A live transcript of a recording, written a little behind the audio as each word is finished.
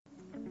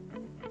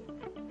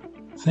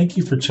Thank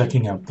you for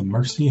checking out the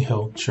Mercy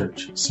Hill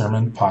Church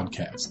Sermon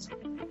Podcast.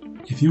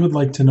 If you would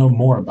like to know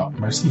more about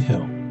Mercy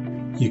Hill,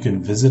 you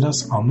can visit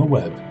us on the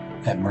web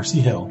at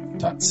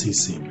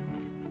mercyhill.cc.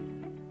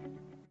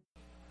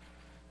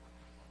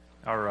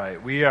 All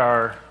right, we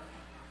are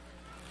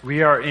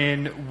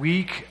in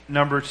week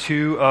number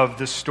 2 of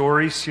the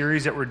story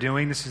series that we're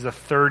doing. This is a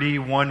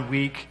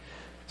 31-week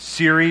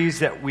series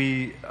that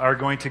we are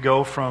going to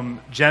go from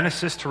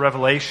Genesis to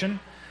Revelation,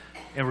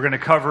 and we're going to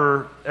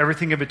cover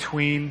everything in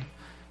between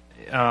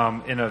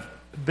in a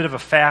bit of a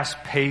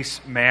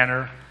fast-paced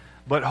manner.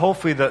 But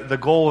hopefully the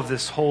goal of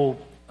this whole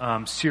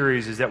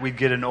series is that we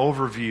get an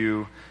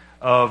overview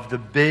of the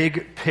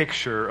big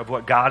picture of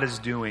what God is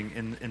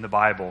doing in the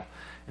Bible.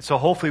 And so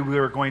hopefully we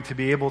are going to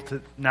be able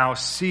to now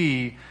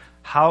see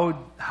how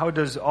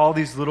does all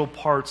these little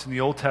parts in the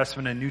Old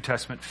Testament and New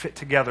Testament fit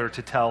together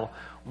to tell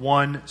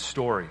one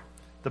story.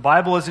 The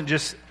Bible isn't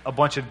just a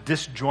bunch of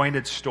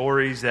disjointed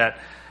stories that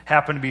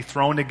happen to be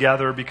thrown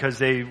together because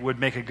they would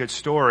make a good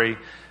story.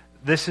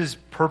 This is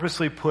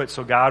purposely put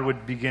so God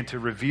would begin to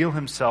reveal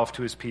himself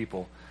to his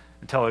people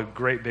and tell a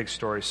great big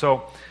story.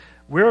 So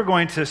we're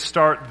going to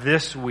start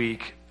this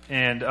week.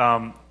 And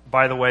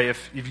by the way,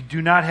 if you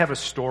do not have a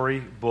story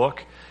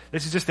book,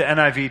 this is just the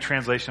NIV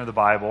translation of the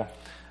Bible.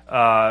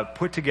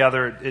 Put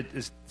together, it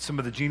is some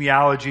of the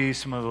genealogy,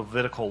 some of the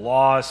Levitical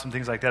laws, some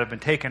things like that have been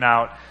taken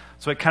out.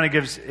 So it kind of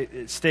gives,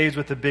 it stays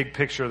with the big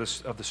picture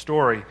of the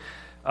story.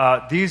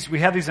 We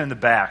have these in the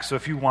back, so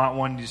if you want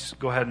one, just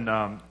go ahead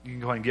and you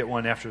can go ahead and get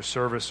one after the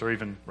service, or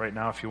even right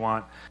now if you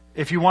want.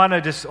 If you want to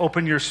just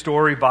open your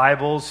story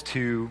Bibles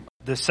to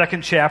the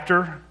 2nd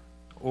chapter,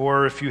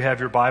 or if you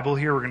have your Bible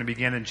here, we're going to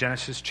begin in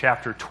Genesis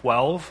chapter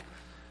 12.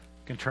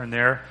 You can turn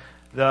there.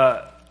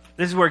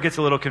 This is where it gets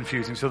a little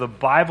confusing. So the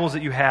Bibles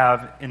that you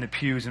have in the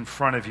pews in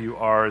front of you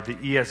are the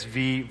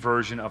ESV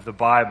version of the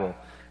Bible,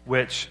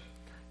 which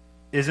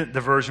isn't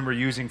the version we're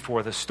using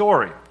for the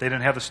story. They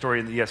didn't have the story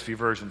in the ESV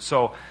version.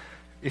 So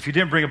if you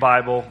didn't bring a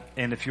Bible,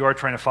 and if you are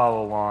trying to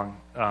follow along,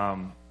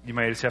 you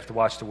might just have to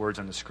watch the words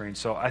on the screen.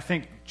 So I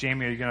think,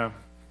 Jamie, are you going to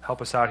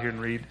help us out here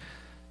and read?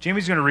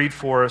 Jamie's going to read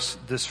for us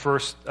this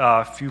first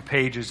few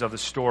pages of the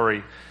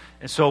story.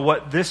 And so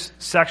what this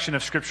section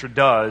of Scripture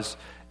does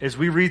is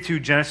we read through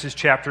Genesis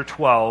chapter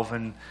 12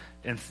 and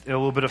a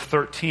little bit of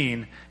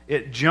 13.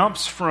 It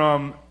jumps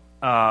from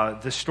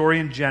the story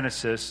in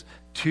Genesis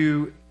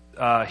to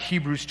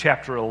Hebrews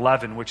chapter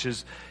 11, which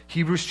is,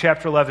 Hebrews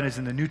chapter 11 is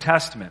in the New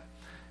Testament.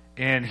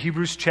 And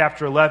Hebrews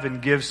chapter 11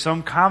 gives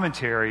some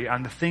commentary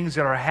on the things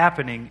that are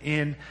happening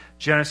in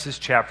Genesis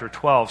chapter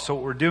 12. So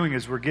what we're doing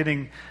is we're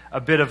getting a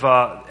bit of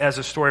as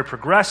the story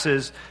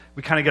progresses,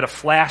 we kind of get a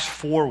flash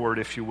forward,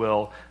 if you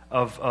will,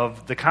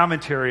 of the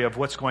commentary of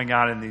what's going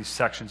on in these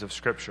sections of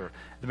Scripture.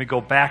 Then we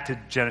go back to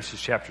Genesis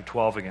chapter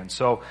 12 again.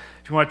 So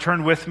if you want to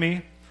turn with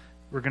me,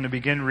 we're going to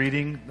begin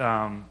reading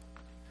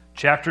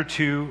chapter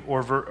 2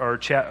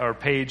 or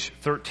page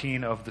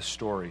 13 of the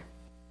story.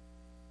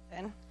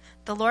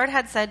 The Lord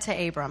had said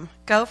to Abram,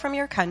 "Go from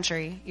your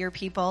country, your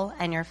people,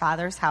 and your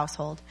father's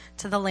household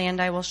to the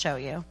land I will show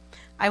you.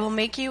 I will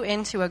make you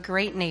into a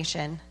great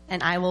nation,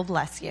 and I will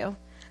bless you.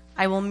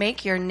 I will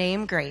make your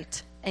name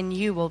great, and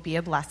you will be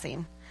a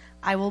blessing.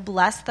 I will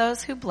bless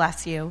those who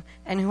bless you,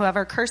 and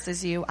whoever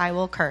curses you I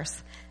will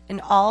curse, and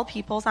all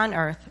peoples on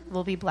earth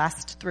will be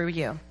blessed through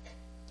you."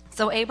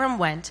 So Abram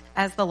went,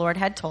 as the Lord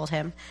had told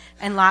him,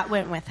 and Lot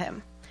went with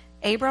him.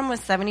 Abram was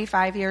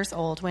 75 years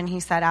old when he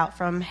set out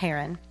from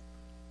Haran.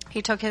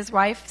 He took his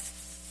wife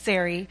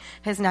Sarai,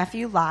 his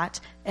nephew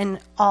Lot, and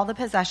all the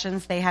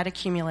possessions they had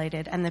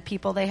accumulated and the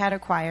people they had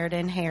acquired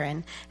in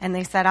Haran, and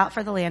they set out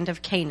for the land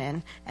of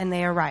Canaan, and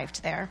they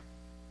arrived there.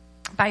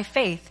 By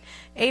faith,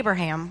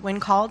 Abraham, when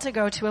called to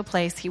go to a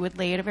place he would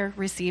later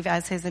receive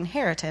as his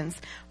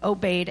inheritance,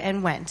 obeyed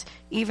and went,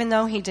 even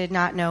though he did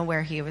not know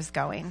where he was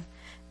going.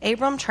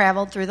 Abram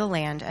traveled through the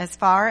land as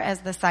far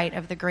as the site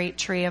of the great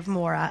tree of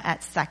Moreh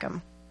at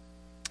Shechem.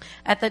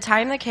 At the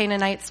time the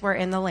Canaanites were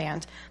in the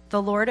land,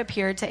 the Lord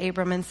appeared to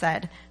Abram and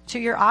said, "To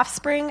your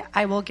offspring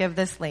I will give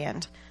this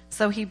land."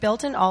 So he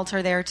built an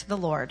altar there to the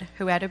Lord,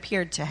 who had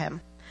appeared to him.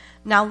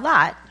 Now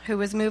Lot, who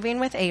was moving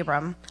with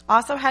Abram,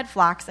 also had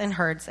flocks and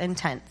herds and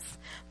tents.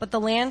 But the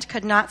land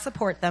could not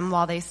support them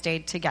while they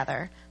stayed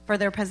together, for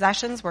their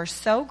possessions were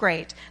so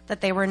great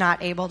that they were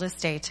not able to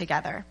stay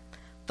together.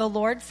 The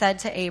Lord said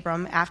to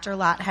Abram after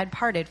Lot had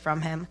parted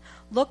from him,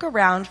 "Look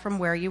around from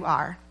where you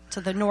are,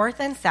 to the north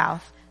and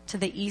south, to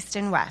the east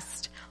and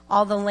west.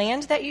 All the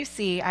land that you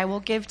see I will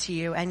give to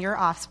you and your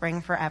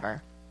offspring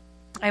forever.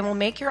 I will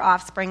make your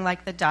offspring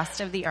like the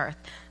dust of the earth,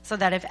 so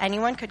that if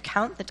anyone could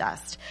count the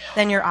dust,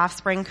 then your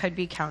offspring could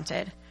be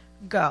counted.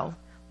 Go,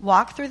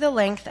 walk through the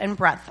length and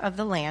breadth of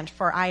the land,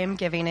 for I am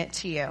giving it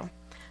to you."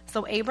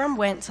 So Abram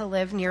went to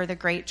live near the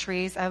great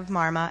trees of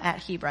Mamre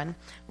at Hebron,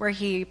 where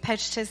he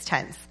pitched his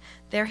tents.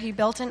 There he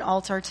built an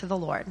altar to the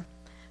Lord.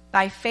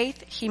 By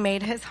faith, he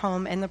made his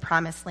home in the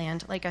promised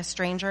land like a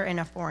stranger in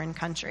a foreign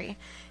country.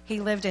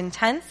 He lived in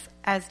tents,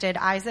 as did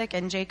Isaac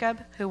and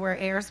Jacob, who were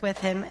heirs with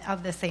him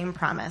of the same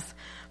promise.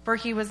 for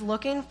he was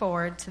looking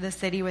forward to the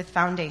city with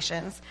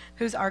foundations,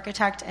 whose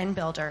architect and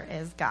builder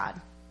is God.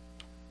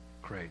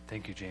 Great.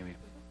 Thank you, Jamie.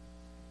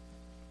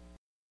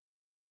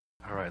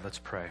 All right, let's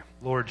pray.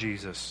 Lord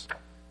Jesus,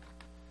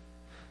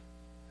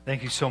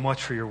 thank you so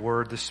much for your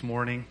word this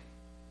morning.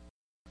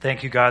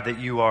 Thank you, God, that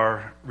you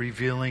are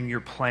revealing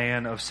your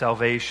plan of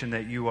salvation,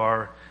 that you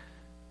are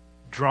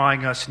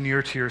drawing us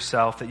near to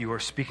yourself, that you are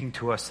speaking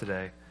to us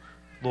today.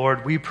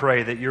 Lord, we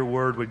pray that your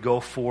word would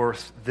go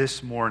forth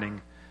this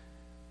morning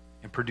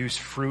and produce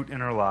fruit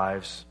in our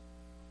lives.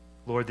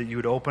 Lord, that you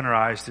would open our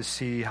eyes to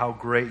see how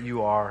great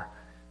you are,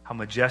 how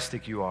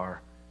majestic you are,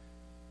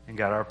 and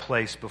God, our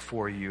place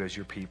before you as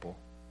your people.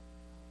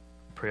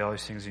 I pray all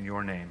these things in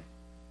your name.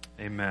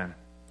 Amen.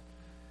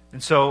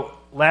 And so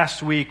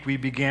last week we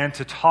began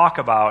to talk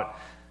about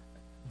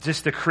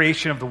just the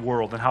creation of the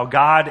world and how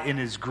God in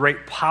his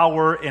great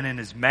power and in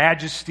his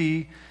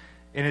majesty,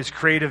 in his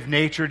creative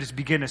nature, just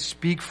began to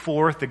speak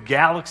forth the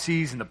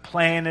galaxies and the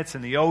planets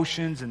and the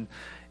oceans and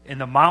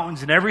the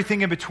mountains and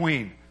everything in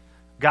between.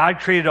 God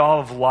created all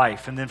of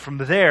life. And then from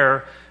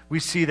there, we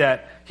see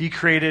that he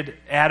created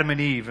Adam and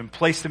Eve and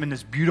placed them in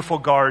this beautiful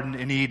garden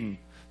in Eden.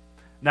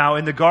 Now,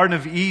 in the Garden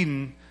of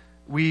Eden,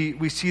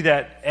 we see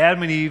that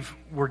Adam and Eve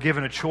were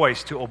given a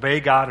choice to obey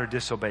God or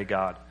disobey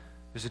God.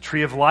 There's a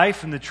tree of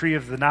life and the tree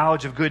of the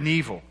knowledge of good and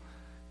evil.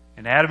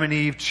 And Adam and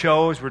Eve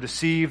were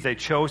deceived. They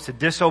chose to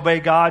disobey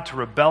God, to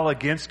rebel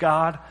against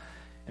God.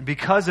 And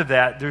because of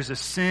that, there's a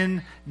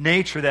sin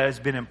nature that has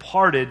been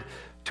imparted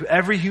to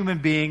every human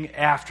being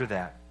after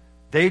that.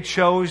 They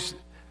chose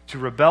to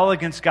rebel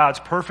against God's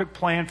perfect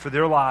plan for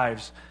their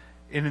lives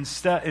and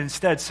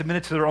instead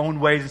submitted to their own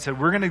ways and said,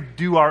 we're going to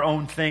do our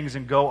own things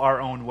and go our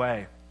own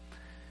way.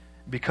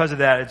 Because of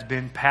that, it's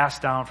been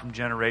passed down from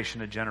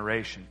generation to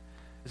generation.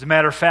 As a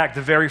matter of fact,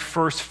 the very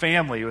first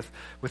family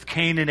with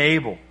Cain and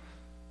Abel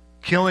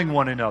killing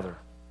one another,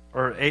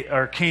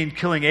 or Cain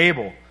killing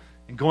Abel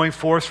and going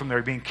forth from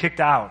there, being kicked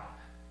out,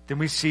 then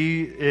we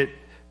see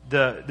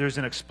there's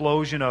an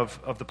explosion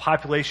of the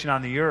population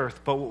on the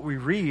earth. But what we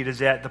read is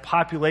that the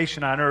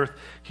population on earth,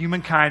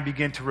 humankind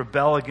began to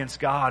rebel against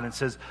God, and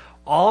says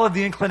all of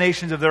the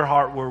inclinations of their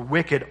heart were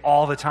wicked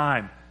all the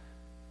time.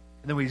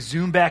 And then we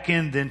zoom back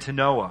in then to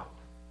Noah.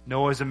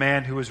 Noah is a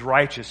man who was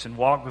righteous and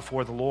walked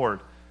before the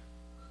Lord.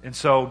 And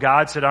so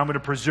God said, I'm going to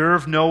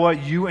preserve Noah,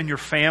 you and your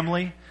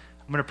family.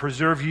 I'm going to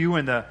preserve you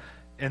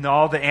and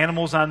all the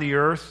animals on the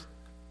earth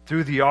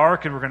through the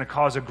ark, and we're going to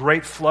cause a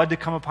great flood to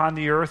come upon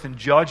the earth in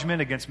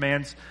judgment against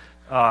man's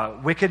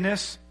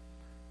wickedness.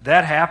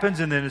 That happens,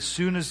 and then as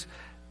soon as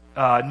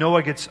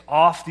Noah gets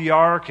off the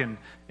ark and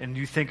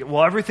you think,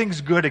 well,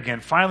 everything's good again.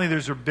 Finally,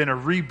 there's been a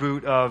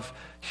reboot of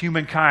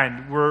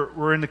humankind.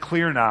 We're in the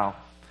clear now.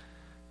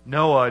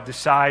 Noah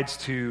decides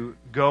to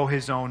go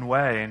his own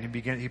way, and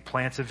he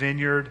plants a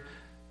vineyard,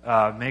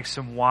 makes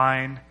some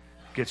wine,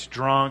 gets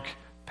drunk,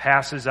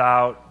 passes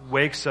out,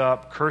 wakes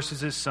up, curses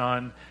his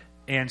son,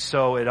 and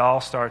so it all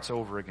starts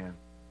over again.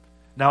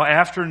 Now,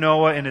 after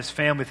Noah and his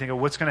family think,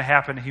 what's going to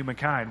happen to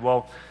humankind?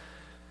 Well,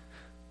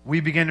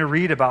 we begin to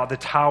read about the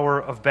Tower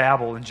of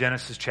Babel in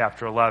Genesis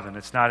chapter 11.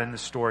 It's not in the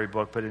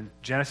storybook, but in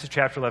Genesis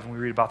chapter 11, we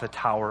read about the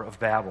Tower of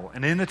Babel.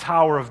 And in the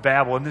Tower of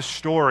Babel, in this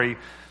story,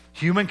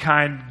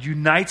 humankind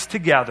unites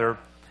together,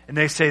 and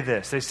they say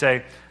this. They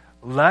say,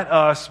 let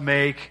us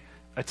make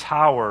a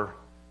tower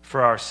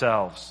for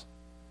ourselves.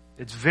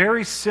 It's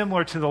very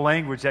similar to the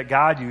language that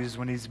God uses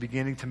when he's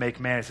beginning to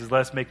make man. He says,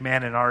 let us make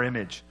man in our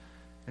image.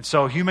 And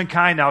so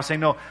humankind now is saying,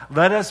 no,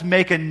 let us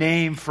make a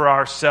name for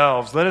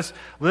ourselves. Let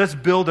us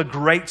build a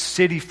great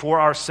city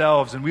for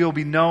ourselves, and we will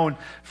be known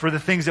for the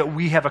things that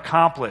we have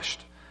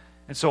accomplished.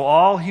 And so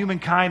all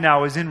humankind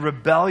now is in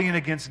rebellion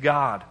against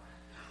God.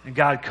 And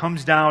God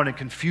comes down and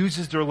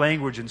confuses their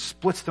language and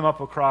splits them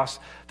up across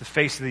the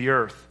face of the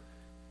earth.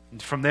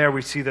 And from there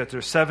we see that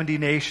there's 70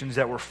 nations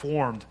that were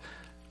formed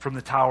from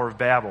the Tower of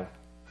Babel.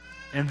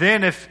 And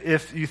then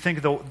if you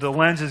think the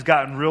lens has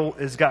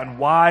gotten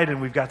wide,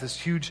 and we've got this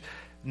huge...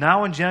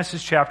 Now in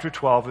Genesis chapter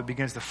 12, it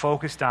begins to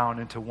focus down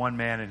into one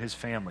man and his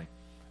family.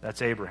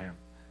 That's Abraham.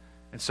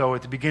 And so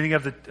at the beginning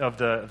of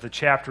the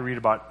chapter, read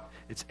about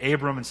it's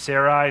Abram and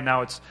Sarai.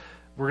 Now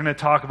we're going to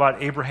talk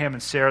about Abraham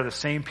and Sarah, the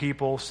same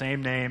people,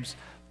 same names,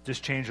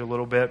 just change a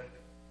little bit.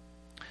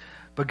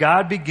 But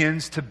God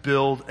begins to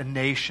build a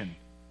nation.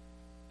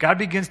 God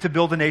begins to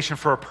build a nation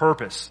for a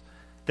purpose.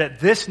 That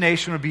this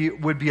nation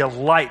would be a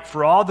light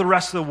for all the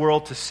rest of the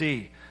world to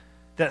see.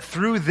 That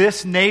through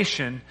this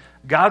nation,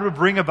 God would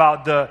bring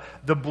about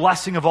the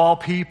blessing of all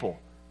people.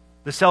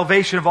 The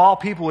salvation of all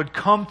people would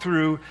come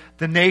through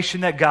the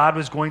nation that God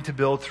was going to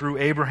build through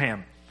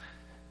Abraham.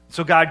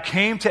 So God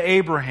came to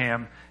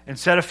Abraham and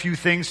said a few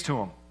things to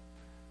him.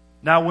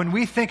 Now, when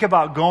we think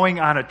about going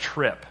on a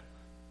trip,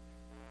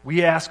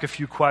 we ask a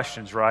few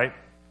questions, right?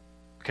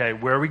 Okay,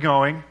 where are we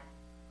going?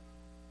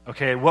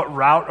 Okay, what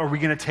route are we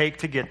going to take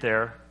to get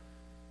there?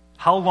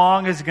 How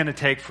long is it going to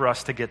take for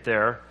us to get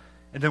there?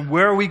 And then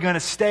where are we going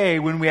to stay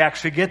when we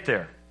actually get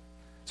there?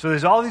 So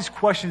there's all these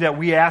questions that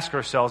we ask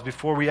ourselves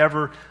before we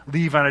ever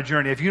leave on a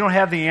journey. If you don't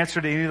have the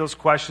answer to any of those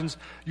questions,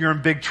 you're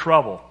in big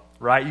trouble,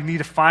 right? You need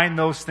to find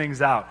those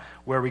things out.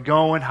 Where are we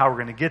going? How are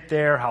we going to get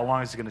there? How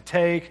long is it going to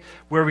take?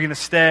 Where are we going to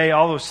stay?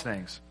 All those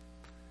things.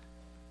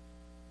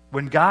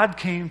 When God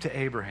came to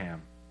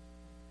Abraham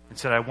and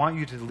said, I want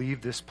you to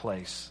leave this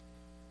place,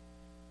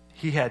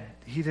 he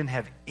didn't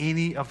have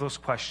any of those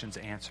questions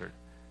answered.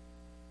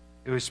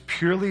 It was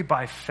purely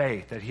by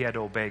faith that he had to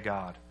obey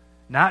God.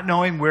 Not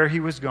knowing where he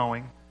was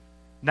going,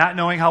 not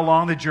knowing how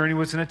long the journey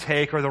was going to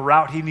take or the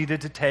route he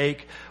needed to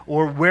take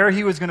or where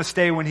he was going to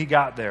stay when he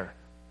got there.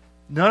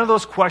 None of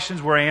those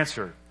questions were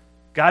answered.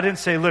 God didn't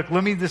say, look,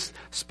 let me just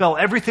spell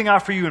everything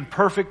out for you in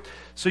perfect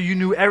so you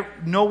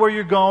know where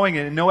you're going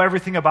and know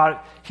everything about it.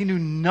 He knew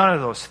none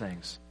of those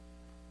things.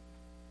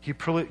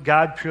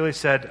 God purely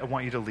said, I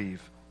want you to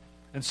leave.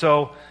 And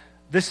so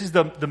this is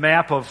the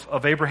map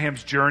of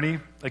Abraham's journey.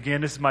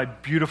 Again, this is my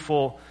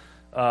beautiful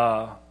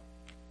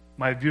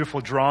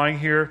drawing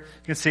here.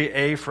 You can see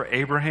A for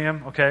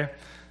Abraham, okay?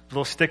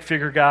 Little stick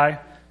figure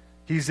guy.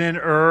 He's in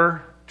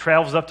Ur,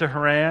 travels up to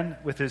Haran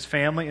with his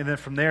family, and then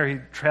from there he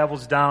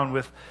travels down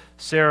with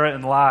Sarah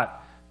and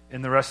Lot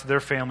and the rest of their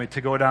family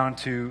to go down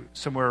to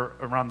somewhere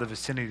around the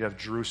vicinity of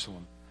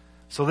Jerusalem.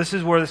 So this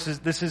is where this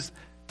is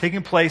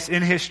taking place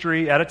in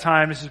history at a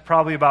time. This is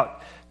probably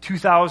about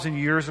 2,000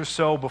 years or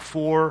so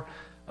before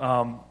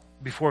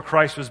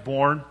Christ was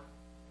born.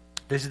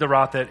 This is the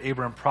route that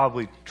Abraham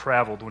probably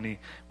traveled when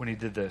he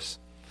did this.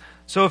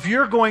 So if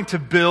you're going to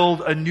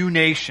build a new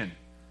nation,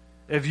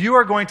 if you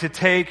are going to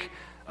take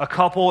a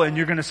couple and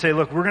you're going to say,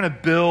 look, we're going to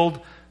build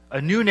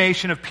a new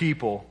nation of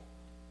people,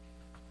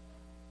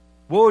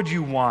 what would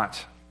you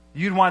want?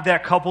 You'd want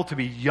that couple to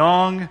be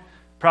young,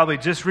 probably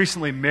just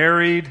recently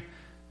married,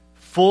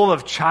 full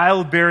of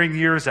childbearing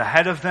years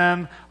ahead of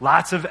them,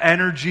 lots of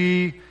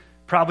energy,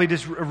 probably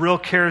just a real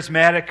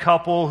charismatic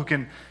couple who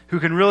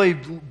can really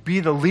be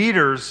the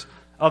leaders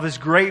of this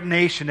great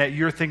nation that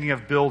you're thinking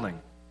of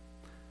building.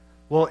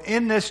 Well,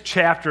 in this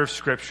chapter of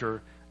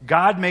Scripture,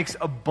 God makes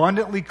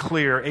abundantly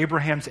clear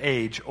Abraham's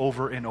age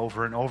over and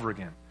over and over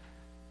again.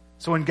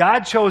 So when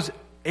God chose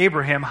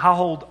Abraham,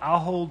 how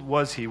old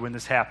was he when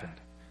this happened?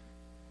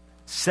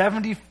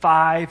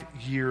 75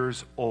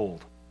 years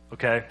old,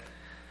 okay?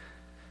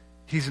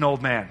 He's an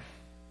old man.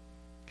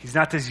 He's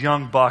not this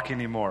young buck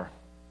anymore.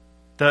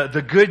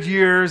 The good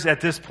years at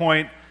this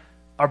point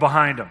are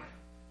behind him.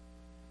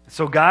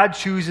 So God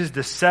chooses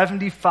the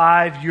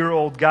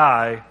 75-year-old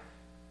guy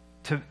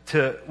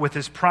to with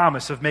his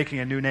promise of making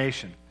a new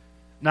nation.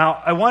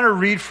 Now, I want to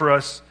read for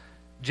us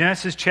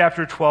Genesis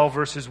chapter 12,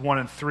 verses 1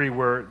 and 3,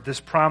 where this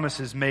promise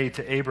is made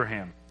to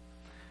Abraham.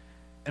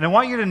 And I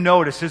want you to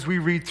notice as we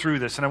read through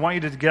this, and I want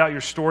you to get out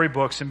your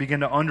storybooks and begin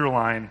to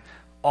underline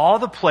all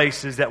the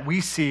places that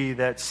we see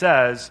that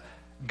says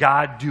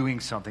God doing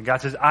something.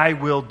 God says, I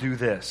will do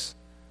this.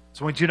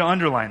 So I want you to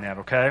underline that,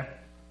 okay?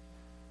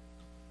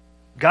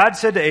 God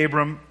said to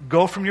Abram,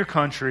 go from your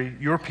country,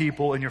 your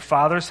people, and your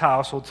father's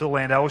household to the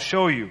land I will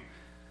show you.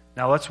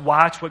 Now let's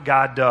watch what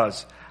God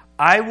does.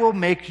 I will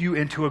make you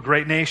into a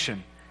great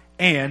nation,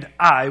 and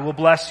I will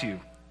bless you.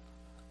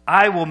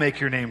 I will make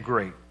your name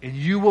great, and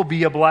you will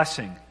be a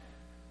blessing.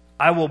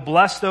 I will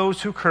bless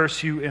those who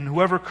curse you, and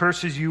whoever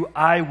curses you,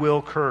 I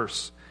will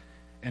curse.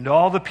 And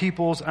all the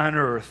peoples on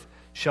earth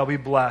shall be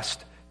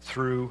blessed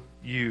through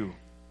you.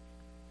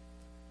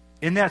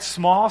 In that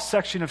small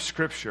section of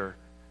Scripture,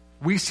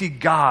 we see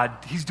God,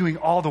 He's doing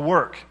all the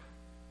work.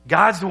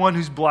 God's the one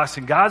who's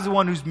blessing. God's the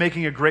one who's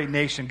making a great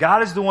nation.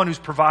 God is the one who's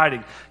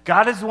providing.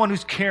 God is the one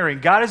who's caring.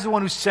 God is the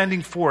one who's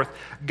sending forth.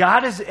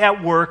 God is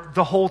at work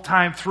the whole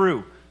time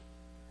through.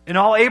 And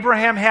all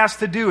Abraham has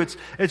to do,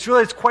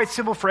 it's quite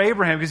simple for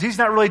Abraham because he's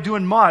not really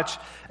doing much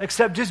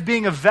except just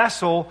being a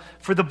vessel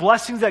for the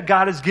blessings that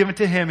God has given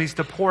to him. He's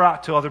to pour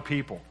out to other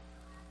people.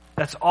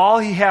 That's all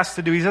he has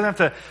to do. He doesn't have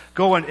to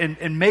go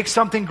and make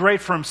something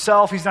great for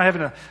himself. He's not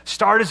having to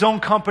start his own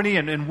company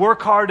and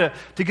work hard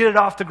to get it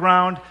off the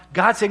ground.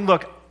 God's saying,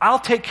 look, I'll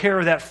take care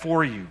of that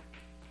for you.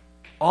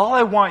 All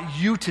I want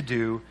you to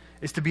do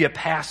is to be a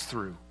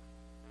pass-through.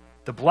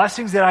 The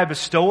blessings that I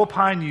bestow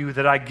upon you,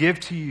 that I give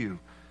to you,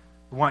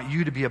 I want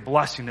you to be a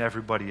blessing to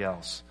everybody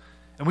else.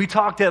 And we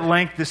talked at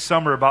length this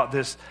summer about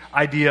this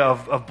idea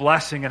of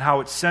blessing and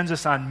how it sends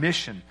us on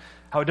mission.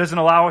 How it doesn't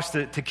allow us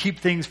to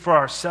keep things for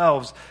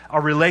ourselves. Our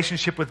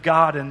relationship with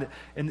God and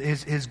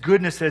His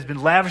goodness that has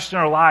been lavished in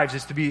our lives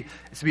is to be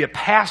a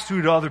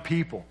pass-through to other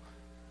people.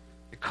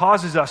 It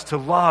causes us to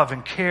love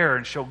and care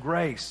and show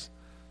grace.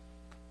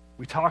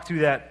 We talked through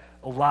that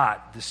a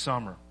lot this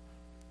summer.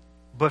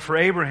 But for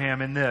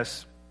Abraham in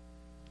this,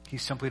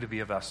 he's simply to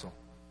be a vessel.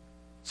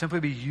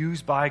 Simply be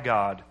used by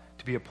God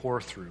to be a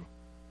pour-through.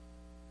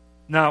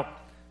 Now,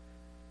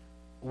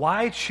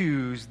 why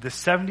choose the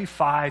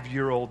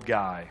 75-year-old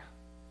guy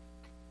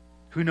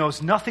who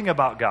knows nothing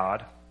about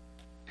God,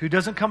 who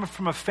doesn't come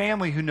from a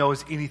family who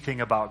knows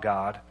anything about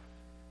God,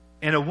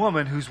 and a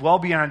woman who's well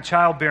beyond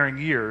childbearing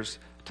years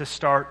to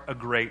start a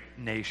great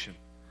nation?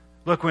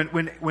 Look,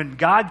 when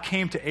God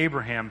came to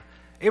Abraham,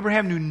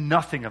 Abraham knew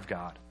nothing of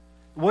God.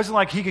 It wasn't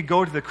like he could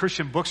go to the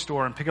Christian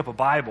bookstore and pick up a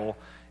Bible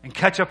and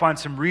catch up on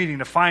some reading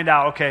to find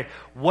out, okay,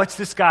 what's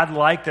this God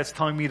like that's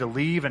telling me to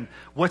leave? And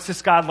what's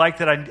this God like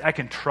that I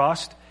can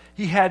trust?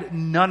 He had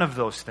none of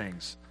those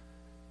things.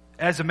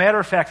 As a matter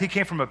of fact, he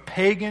came from a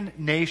pagan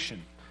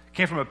nation,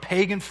 came from a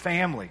pagan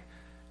family.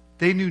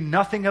 They knew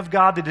nothing of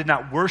God. They did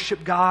not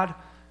worship God.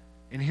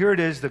 And here it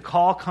is, the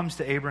call comes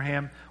to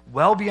Abraham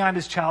well beyond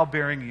his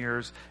childbearing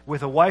years,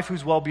 with a wife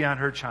who's well beyond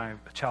her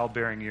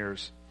childbearing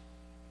years.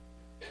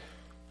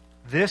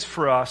 This,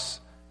 for us,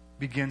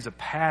 begins a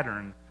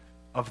pattern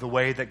of the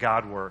way that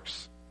God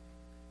works.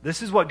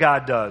 This is what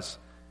God does.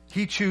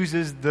 He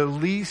chooses the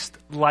least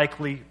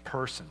likely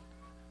person.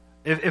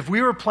 If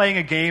we were playing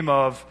a game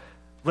of,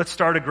 let's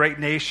start a great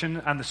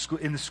nation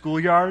in the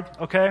schoolyard,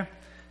 okay?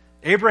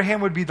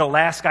 Abraham would be the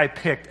last guy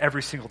picked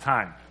every single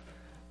time.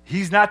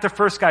 He's not the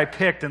first guy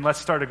picked in let's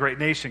start a great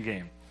nation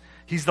game.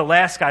 He's the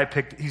last guy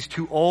picked. He's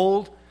too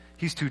old.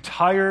 He's too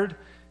tired.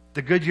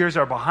 The good years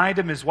are behind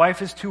him. His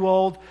wife is too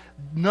old.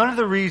 None of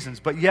the reasons,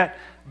 but yet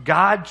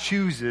God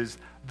chooses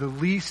the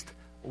least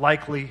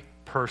likely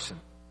person.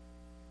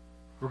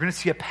 We're going to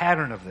see a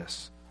pattern of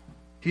this.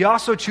 He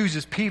also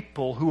chooses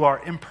people who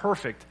are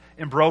imperfect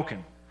and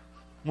broken.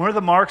 One of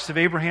the marks of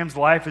Abraham's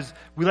life is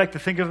we like to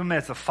think of him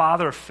as the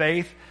father of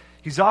faith.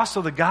 He's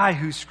also the guy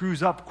who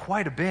screws up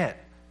quite a bit.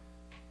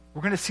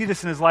 We're going to see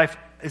this in his life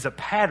as a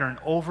pattern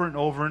over and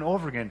over and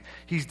over again.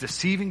 He's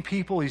deceiving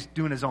people. He's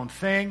doing his own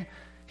thing.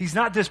 He's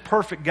not this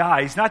perfect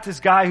guy. He's not this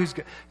guy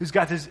who's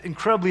got this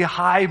incredibly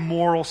high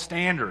moral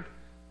standard.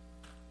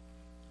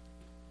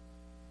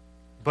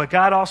 But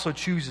God also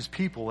chooses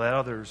people that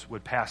others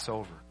would pass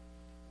over.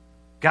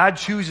 God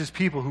chooses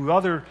people who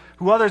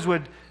others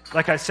would,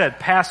 like I said,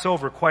 pass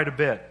over quite a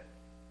bit.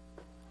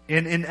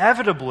 And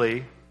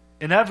inevitably,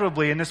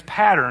 in this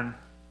pattern,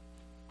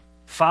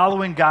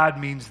 following God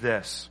means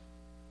this: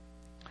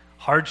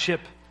 hardship,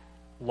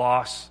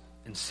 loss,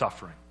 and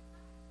suffering.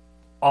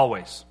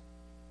 Always.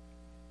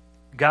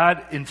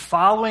 God, in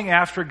following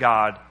after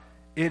God,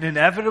 it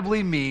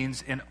inevitably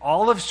means, in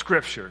all of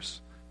Scriptures,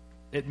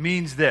 it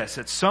means this: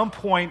 at some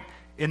point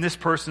in this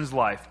person's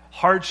life,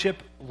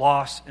 hardship,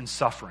 loss, and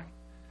suffering.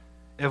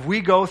 If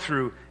we go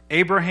through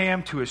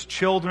Abraham to his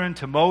children,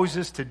 to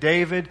Moses, to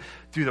David,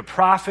 through the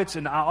prophets,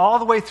 and all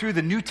the way through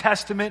the New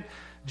Testament,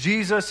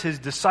 Jesus, his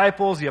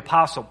disciples, the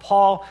Apostle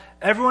Paul,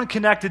 everyone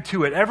connected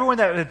to it, everyone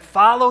that had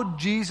followed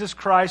Jesus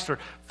Christ or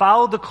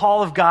followed the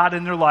call of God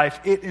in their life,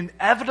 it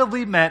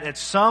inevitably meant at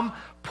some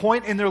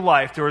point in their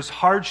life there was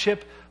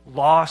hardship,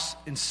 loss,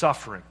 and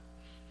suffering.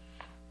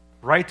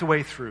 Right the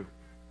way through.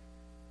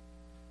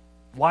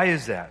 Why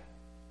is that?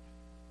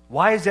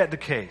 Why is that the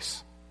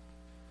case?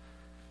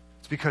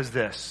 It's because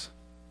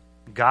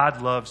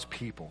God loves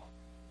people,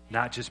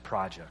 not just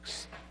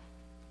projects.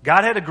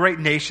 God had a great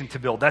nation to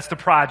build. That's the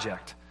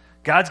project.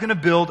 God's going to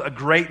build a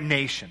great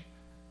nation.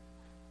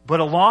 But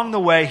along the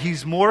way,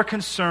 he's more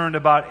concerned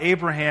about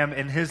Abraham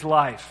and his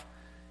life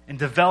and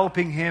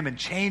developing him and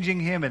changing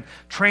him and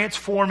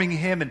transforming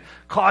him and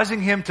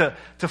causing him to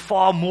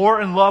fall more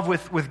in love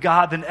with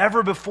God than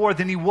ever before,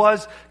 than he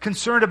was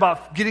concerned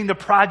about getting the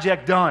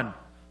project done.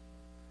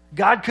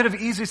 God could have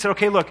easily said,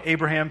 okay, look,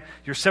 Abraham,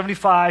 you're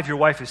 75, your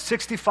wife is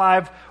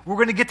 65, we're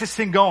going to get this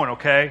thing going,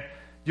 okay?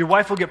 Your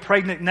wife will get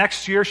pregnant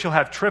next year, she'll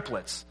have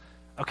triplets.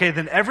 Okay,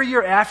 then every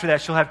year after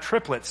that, she'll have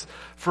triplets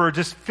for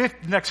just the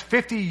next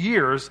 50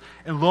 years,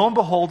 and lo and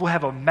behold, we'll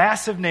have a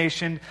massive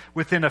nation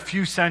within a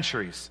few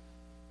centuries.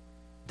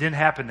 Didn't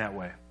happen that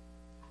way.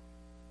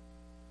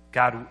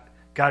 God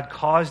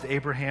caused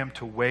Abraham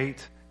to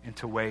wait and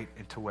to wait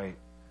and to wait.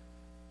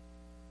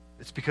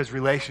 It's because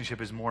relationship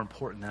is more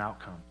important than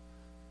outcome.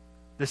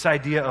 This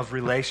idea of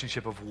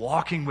relationship, of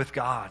walking with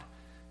God,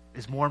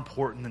 is more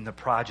important than the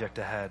project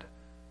ahead.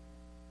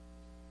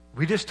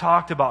 We just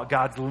talked about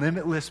God's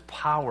limitless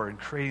power in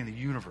creating the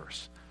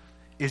universe.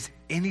 Is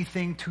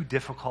anything too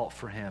difficult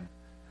for him?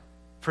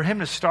 For him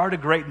to start a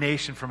great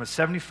nation from a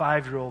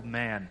 75-year-old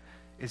man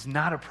is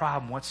not a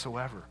problem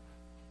whatsoever.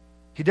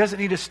 He doesn't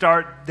need to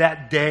start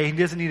that day. He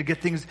doesn't need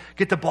to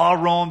get the ball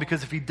rolling,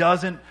 because if he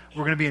doesn't,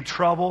 we're going to be in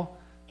trouble.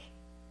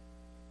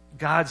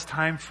 God's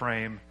time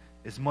frame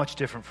is much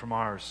different from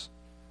ours.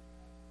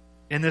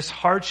 In this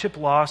hardship,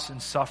 loss,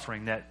 and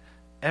suffering that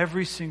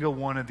every single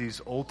one of these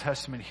Old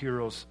Testament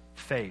heroes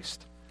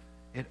faced,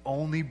 it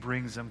only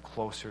brings them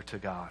closer to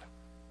God.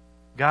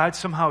 God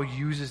somehow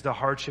uses the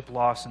hardship,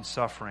 loss, and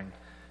suffering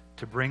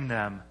to bring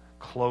them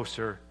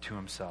closer to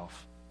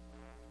himself.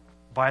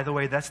 By the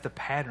way, that's the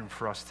pattern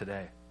for us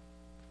today.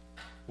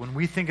 When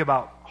we think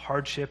about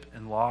hardship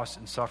and loss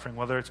and suffering,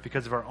 whether it's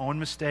because of our own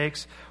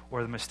mistakes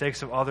or the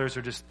mistakes of others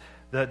or just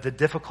the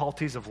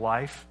difficulties of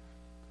life,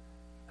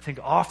 I think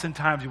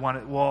oftentimes we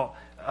want to,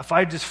 if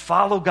I just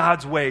follow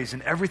God's ways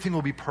and everything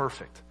will be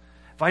perfect.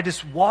 If I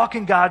just walk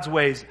in God's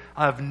ways,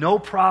 I have no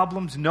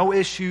problems, no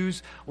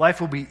issues.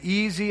 Life will be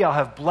easy. I'll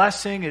have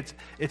blessing.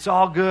 It's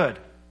all good.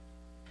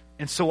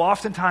 And so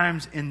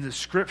oftentimes in the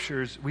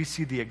Scriptures, we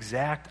see the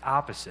exact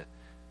opposite.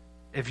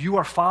 If you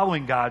are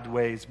following God's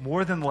ways,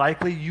 more than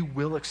likely you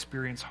will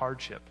experience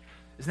hardship.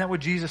 Isn't that what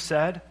Jesus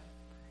said?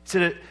 He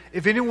said,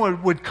 if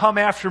anyone would come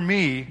after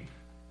me,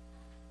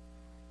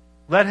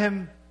 let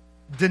him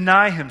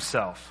deny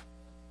himself,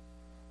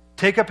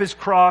 take up his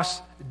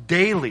cross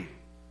daily,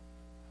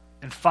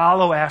 and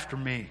follow after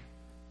me.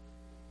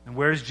 And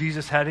where is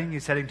Jesus heading?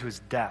 He's heading to his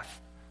death.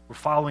 We're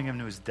following him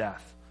to his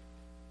death.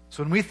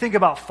 So when we think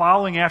about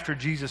following after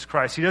Jesus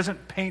Christ, he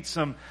doesn't paint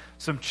some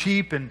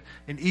cheap and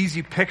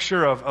easy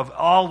picture of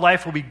all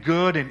life will be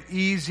good and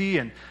easy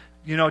and,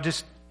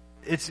 just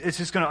it's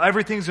just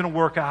everything's going to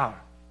work out.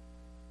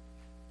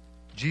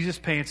 Jesus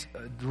paints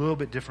a little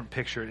bit different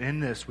picture. In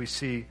this, we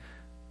see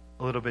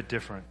a little bit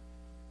different.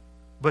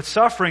 But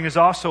suffering is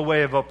also a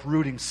way of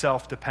uprooting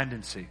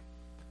self-dependency.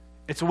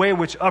 It's a way in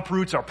which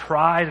uproots our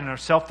pride and our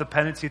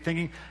self-dependency,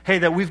 thinking, hey,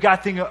 that we've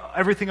got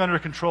everything under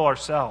control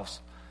ourselves.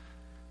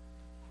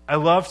 I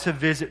love to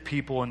visit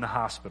people in the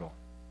hospital,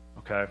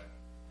 okay?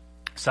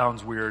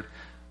 Sounds weird.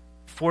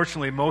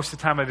 Fortunately, most of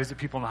the time I visit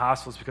people in the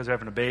hospital is because they're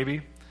having a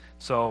baby.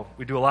 So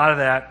we do a lot of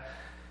that.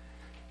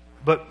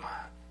 But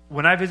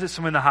when I visit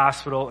someone in the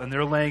hospital and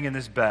they're laying in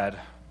this bed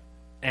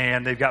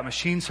and they've got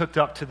machines hooked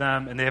up to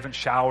them and they haven't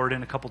showered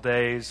in a couple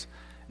days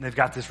and they've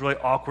got this really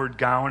awkward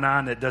gown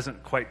on that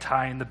doesn't quite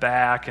tie in the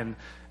back and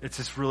it's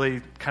just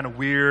really kind of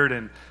weird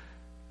and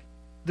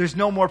there's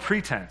no more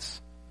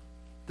pretense.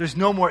 There's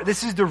no more,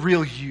 this is the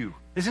real you.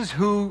 This is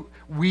who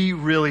we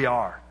really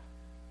are.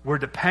 We're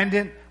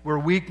dependent, we're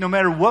weak, no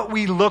matter what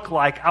we look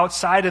like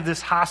outside of this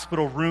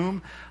hospital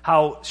room,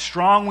 how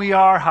strong we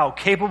are, how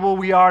capable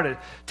we are to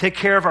take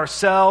care of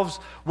ourselves,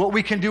 what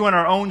we can do in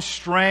our own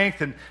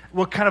strength, and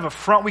what kind of a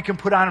front we can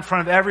put on in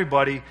front of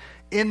everybody.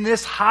 In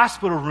this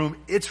hospital room,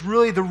 it's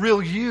really the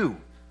real you.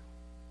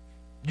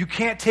 You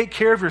can't take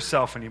care of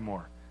yourself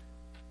anymore.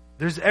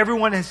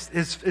 Everyone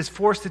is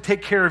forced to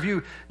take care of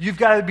you. You've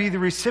got to be the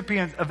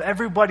recipient of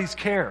everybody's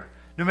care.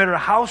 No matter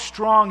how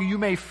strong you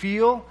may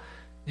feel,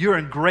 you're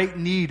in great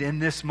need in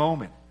this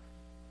moment.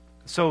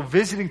 So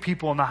visiting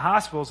people in the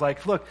hospital is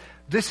like, look,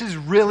 this is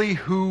really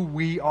who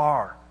we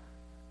are.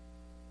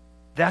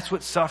 That's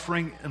what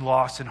suffering and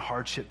loss and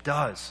hardship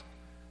does.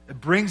 It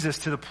brings us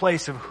to the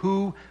place of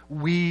who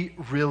we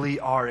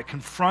really are. It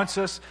confronts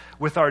us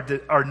with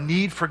our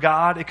need for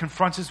God. It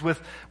confronts us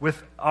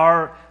with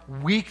our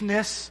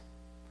weakness.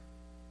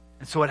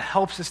 And so it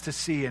helps us to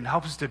see and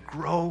helps us to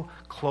grow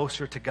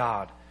closer to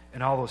God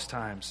in all those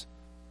times.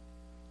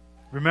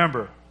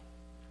 Remember,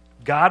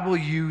 God will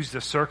use the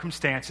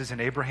circumstances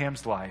in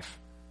Abraham's life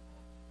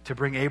to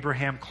bring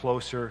Abraham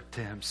closer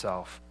to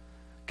himself.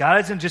 God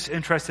isn't just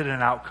interested in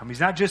an outcome. He's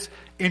not just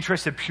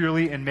interested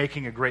purely in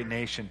making a great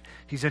nation.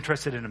 He's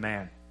interested in a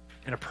man,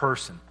 in a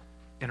person,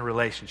 in a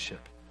relationship.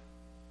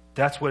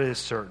 That's what is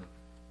certain.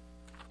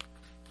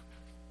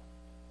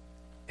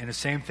 And the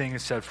same thing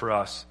is said for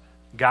us.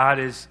 God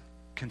is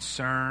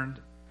concerned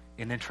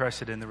and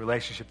interested in the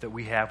relationship that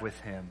we have with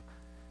him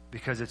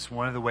because it's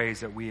one of the ways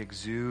that we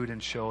exude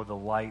and show the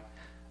light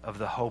of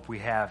the hope we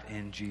have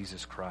in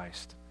Jesus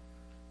Christ.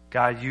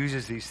 God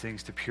uses these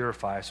things to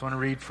purify us. I want to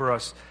read for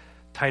us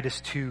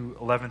Titus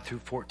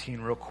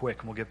 2:11-14 real quick,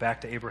 and we'll get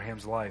back to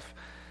Abraham's life.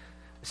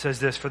 It says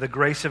this, "For the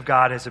grace of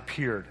God has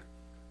appeared,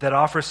 that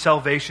offers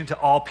salvation to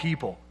all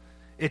people.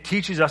 It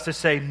teaches us to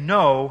say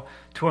no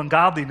to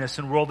ungodliness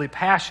and worldly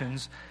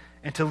passions,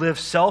 and to live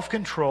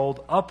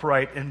self-controlled,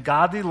 upright, and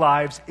godly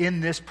lives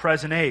in this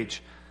present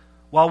age,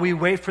 while we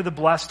wait for the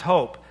blessed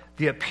hope,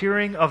 the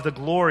appearing of the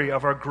glory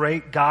of our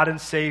great God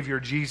and Savior,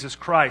 Jesus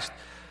Christ,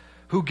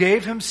 who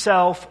gave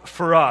himself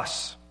for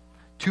us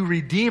to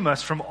redeem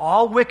us from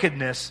all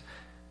wickedness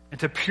and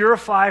to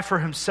purify for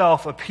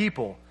himself a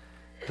people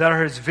that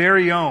are his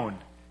very own,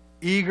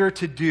 eager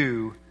to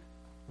do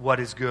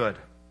what is good."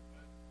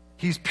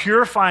 He's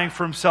purifying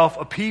for himself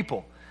a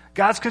people.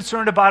 God's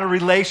concerned about a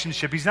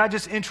relationship. He's not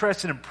just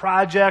interested in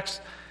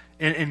projects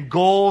and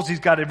goals.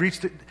 He's got to reach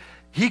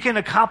He can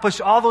accomplish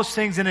all those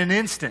things in an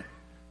instant.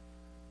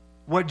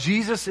 What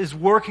Jesus is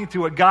working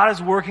through, what God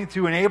is working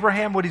through in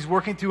Abraham, what he's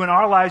working through in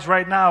our lives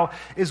right now,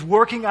 is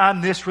working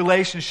on this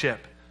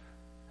relationship.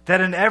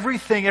 That in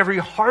everything, every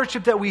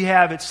hardship that we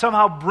have, it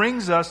somehow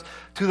brings us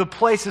to the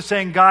place of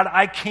saying, God,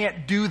 I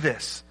can't do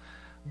this.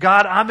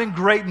 God, I'm in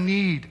great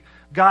need.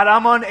 God,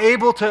 I'm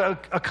unable to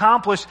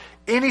accomplish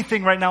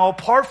anything right now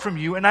apart from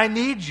you, and I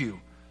need you.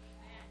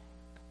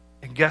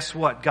 And guess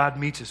what? God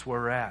meets us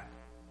where we're at.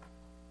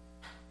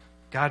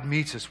 God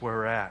meets us where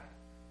we're at.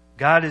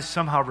 God is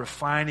somehow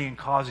refining and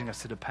causing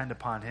us to depend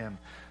upon him.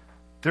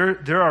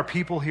 There are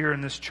people here in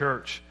this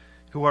church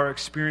who are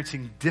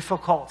experiencing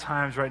difficult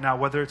times right now,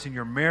 whether it's in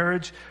your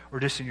marriage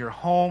or just in your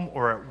home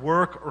or at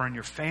work or in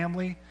your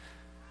family.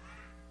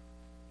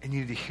 And you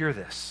need to hear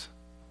this.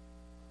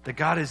 That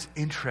God is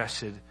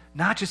interested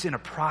not just in a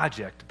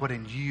project, but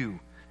in you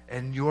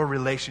and your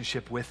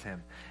relationship with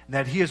him. And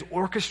that he is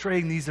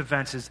orchestrating these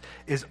events,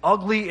 as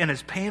ugly and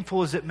as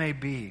painful as it may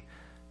be,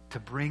 to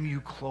bring you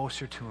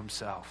closer to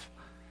himself.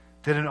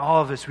 That in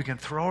all of this, we can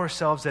throw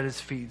ourselves at his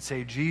feet and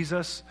say,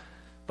 Jesus,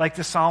 like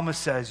the psalmist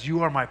says,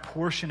 you are my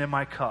portion and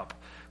my cup.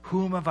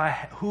 Whom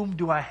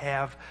do I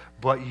have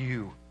but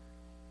you?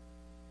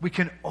 we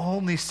can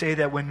only say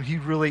that when he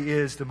really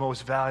is the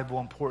most valuable,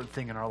 important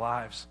thing in our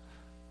lives.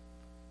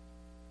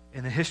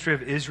 In the history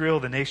of Israel,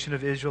 the nation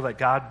of Israel that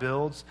God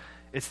builds,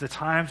 it's the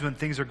times when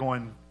things are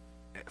going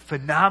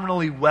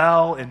phenomenally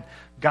well and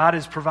God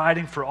is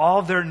providing for all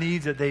of their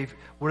needs that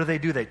what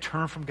do? They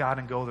turn from God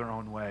and go their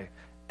own way.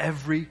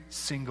 Every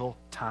single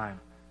time.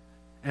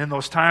 And in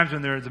those times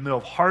when they're in the middle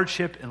of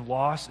hardship and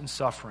loss and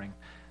suffering,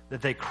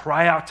 that they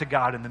cry out to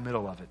God in the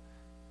middle of it.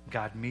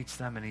 God meets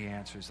them and he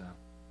answers them.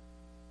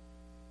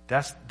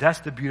 That's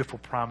the beautiful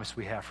promise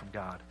we have from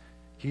God.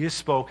 He has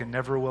spoken,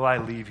 never will I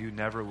leave you,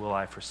 never will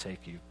I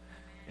forsake you.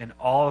 In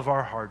all of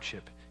our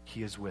hardship,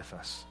 he is with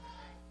us.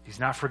 He's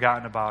not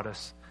forgotten about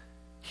us.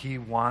 He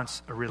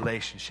wants a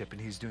relationship,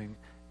 and he's doing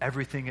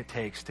everything it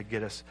takes to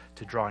get us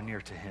to draw near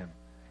to him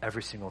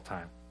every single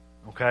time.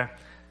 Okay?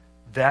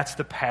 That's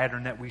the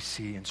pattern that we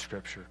see in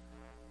Scripture.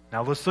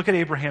 Now let's look at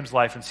Abraham's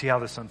life and see how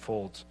this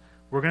unfolds.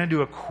 We're going to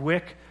do a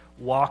quick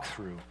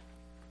walkthrough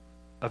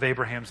of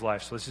Abraham's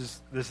life. So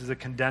this is a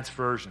condensed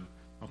version.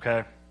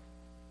 Okay?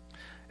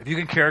 If you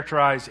can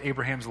characterize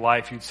Abraham's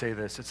life, you'd say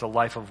this. It's a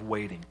life of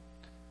waiting.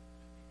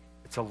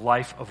 It's a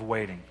life of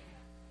waiting.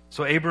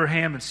 So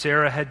Abraham and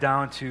Sarah head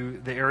down to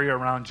the area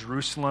around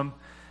Jerusalem,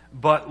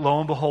 but lo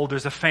and behold,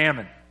 there's a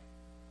famine,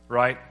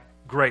 right?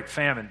 Great,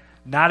 famine.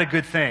 Not a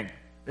good thing.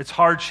 It's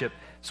hardship.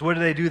 So what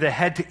do? They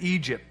head to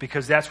Egypt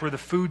because that's where the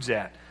food's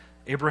at.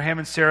 Abraham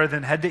and Sarah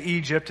then head to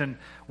Egypt, and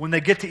when they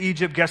get to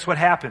Egypt, guess what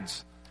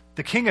happens?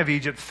 The king of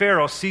Egypt,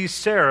 Pharaoh, sees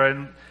Sarah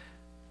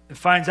and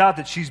finds out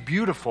that she's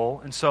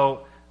beautiful, and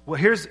so well,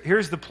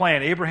 here's the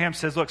plan. Abraham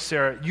says, look,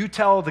 Sarah, you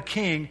tell the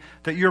king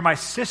that you're my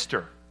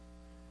sister.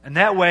 And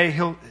that way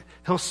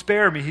he'll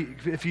spare me.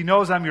 If he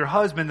knows I'm your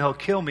husband, he'll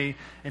kill me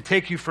and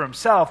take you for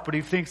himself. But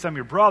if he thinks I'm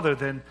your brother,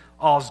 then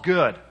all's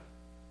good.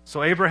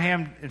 So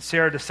Abraham and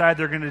Sarah decide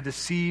they're going to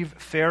deceive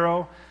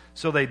Pharaoh.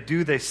 So they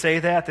say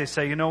that. They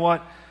say, you know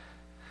what?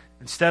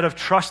 Instead of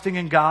trusting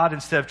in God,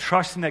 instead of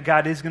trusting that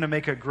God is going to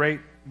make a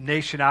great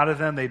nation out of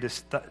them, they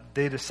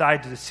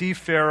decide to deceive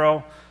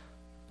Pharaoh.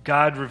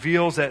 God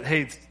reveals that,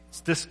 hey,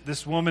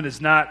 this woman is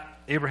not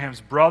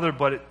Abraham's brother,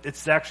 but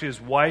it's actually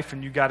his wife,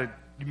 and you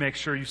make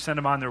sure you send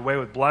them on their way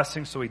with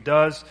blessings. So he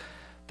does.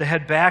 They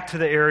head back to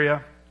the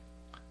area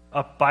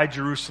up by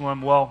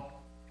Jerusalem. Well,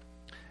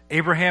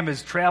 Abraham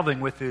is traveling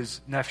with his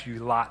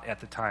nephew Lot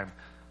at the time.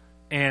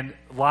 And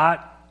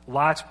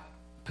Lot's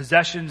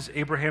possessions,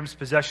 Abraham's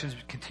possessions,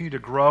 continue to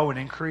grow and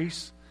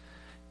increase.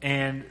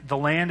 And the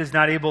land is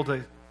not able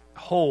to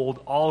hold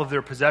all of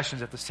their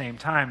possessions at the same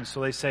time. And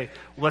so they say,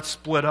 let's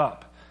split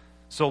up.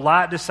 So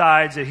Lot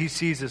decides that he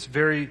sees this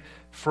very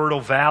fertile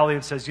valley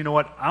and says, you know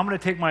what, I'm going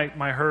to take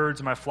my herds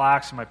and my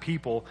flocks and my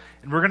people,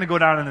 and we're going to go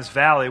down in this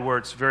valley where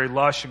it's very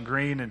lush and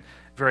green and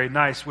very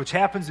nice, which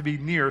happens to be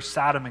near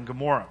Sodom and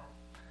Gomorrah.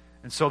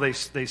 And so they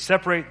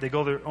separate, they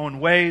go their own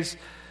ways.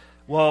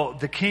 Well,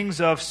 the kings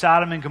of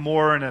Sodom and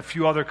Gomorrah and a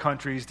few other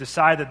countries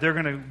decide that they're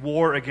going to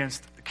war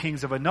against the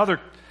kings of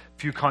another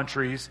few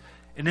countries.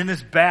 And in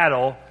this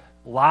battle,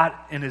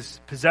 Lot and his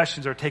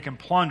possessions are taken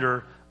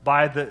plunder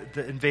by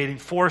the invading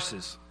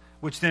forces,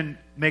 which then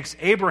makes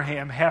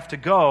Abraham have to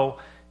go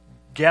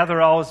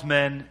gather all his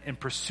men and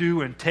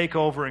pursue and take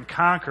over and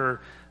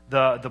conquer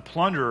the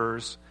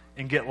plunderers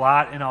and get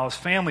Lot and all his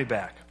family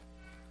back.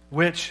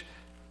 Which,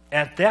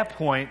 at that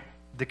point,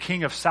 the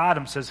king of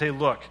Sodom says, hey,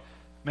 look,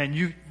 man,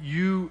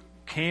 you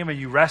came and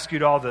you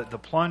rescued all the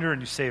plunder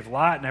and you saved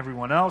Lot and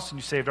everyone else and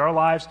you saved our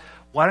lives.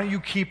 Why don't you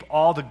keep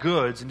all the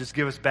goods and just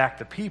give us back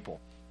the people?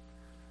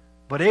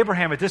 But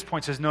Abraham at this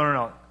point says,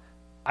 no.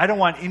 I don't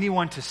want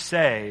anyone to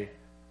say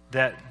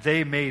that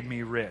they made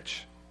me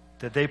rich,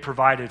 that they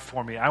provided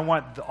for me. I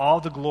want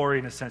all the glory,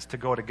 in a sense, to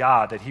go to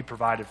God, that he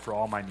provided for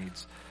all my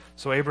needs.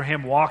 So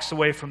Abraham walks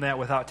away from that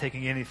without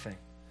taking anything.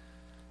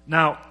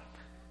 Now,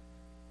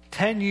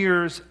 10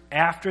 years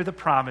after the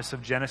promise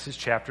of Genesis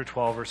chapter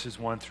 12, verses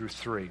 1 through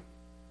 3,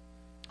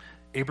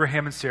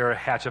 Abraham and Sarah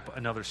hatch up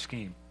another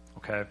scheme,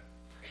 okay?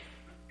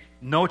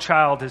 No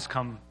child has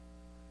come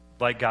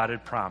like God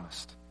had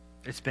promised.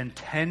 It's been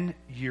 10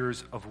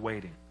 years of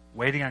waiting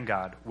on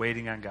God,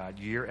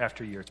 year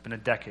after year. It's been a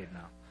decade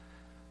now.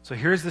 So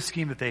here's the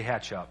scheme that they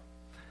hatch up.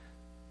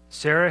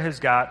 Sarah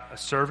has got a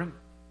servant,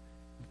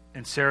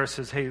 and Sarah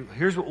says, hey,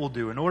 here's what we'll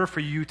do. In order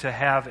for you to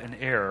have an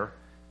heir,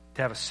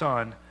 to have a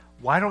son,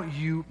 why don't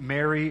you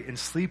marry and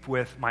sleep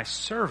with my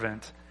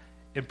servant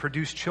and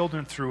produce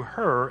children through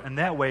her, and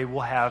that way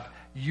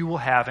you will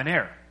have an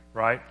heir,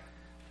 right?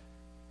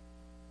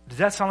 Does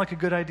that sound like a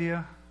good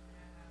idea?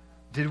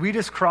 Did we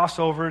just cross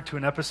over to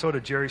an episode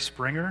of Jerry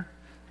Springer?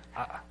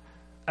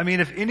 I mean,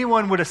 if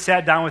anyone would have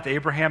sat down with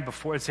Abraham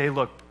before and say, hey,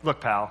 look,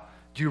 pal,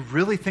 do you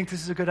really think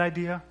this is a good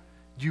idea?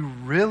 Do you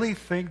really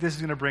think this is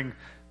going to bring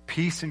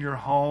peace in your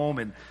home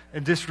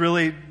and just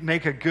really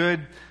make a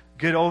good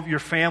your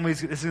family,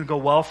 this is going to go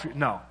well for you?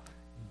 No.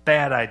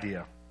 Bad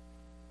idea.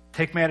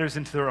 Take matters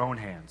into their own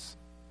hands.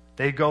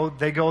 They go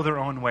their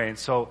own way. And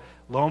so,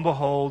 lo and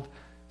behold,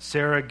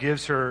 Sarah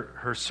gives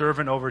her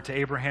servant over to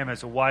Abraham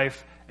as a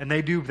wife, and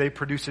they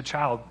produce a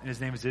child, and his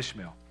name is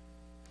Ishmael.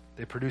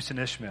 They produce an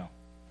Ishmael.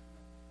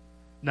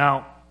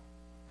 Now,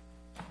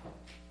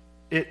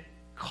 it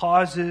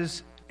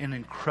causes an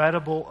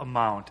incredible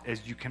amount,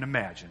 as you can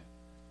imagine,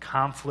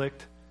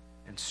 conflict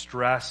and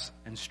stress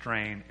and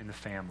strain in the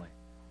family.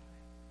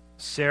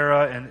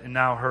 Sarah and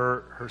now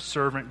her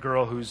servant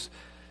girl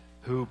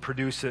who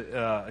produced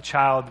a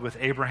child with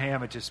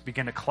Abraham, it just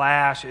began to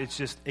clash.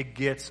 It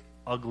gets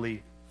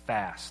ugly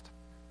fast.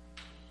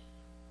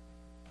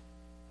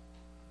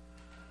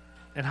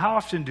 And how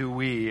often do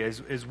we,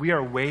 as we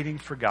are waiting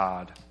for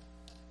God,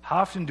 how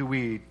often do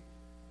we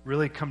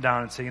really come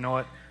down and say, you know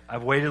what,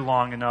 I've waited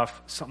long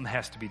enough, something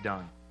has to be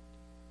done?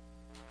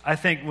 I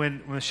think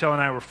when Michelle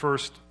and I were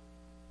first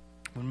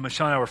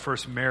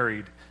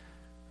married,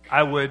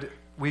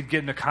 we'd get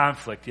into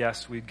conflict.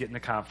 Yes, we'd get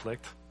into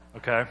conflict,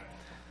 okay?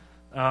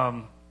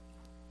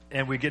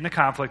 And we'd get into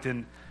conflict,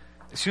 and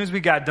as soon as we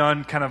got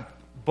done kind of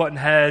butting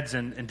heads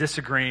and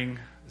disagreeing,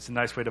 it's a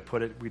nice way to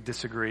put it, we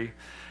disagree,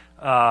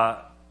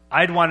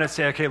 I'd want to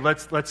say, okay,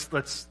 let's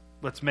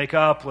make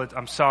up,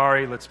 I'm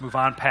sorry, let's move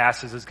on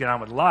past this, let's get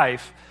on with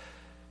life.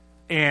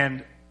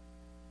 And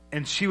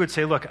she would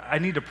say, look, I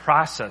need to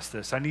process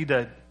this. I need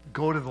to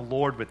go to the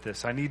Lord with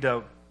this. I need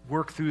to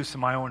work through this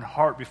in my own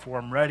heart before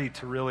I'm ready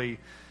to really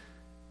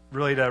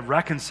to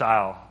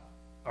reconcile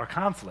our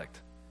conflict,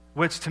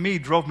 which to me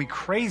drove me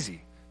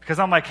crazy because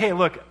I'm like, hey,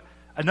 look,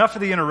 enough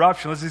of the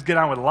interruption. Let's just get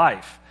on with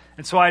life.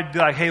 And so I'd be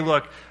like, hey,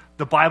 look,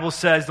 the Bible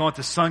says don't let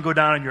the sun go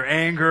down in your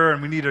anger,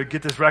 and we need to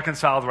get this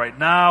reconciled right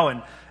now.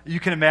 And you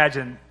can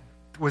imagine,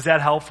 was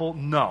that helpful?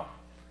 No.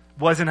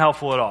 Wasn't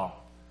helpful at all.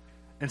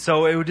 And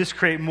so it would just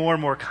create more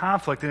and more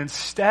conflict. And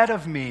instead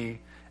of me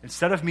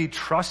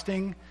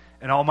trusting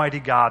in Almighty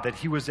God that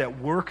He was at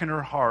work in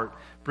her heart,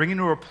 bringing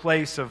her to a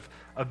place of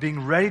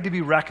being ready to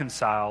be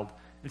reconciled,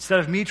 instead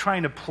of me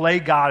trying to play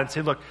God and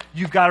say, look,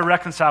 you've got to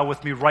reconcile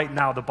with me right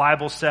now. The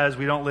Bible says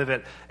we don't live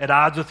at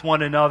odds with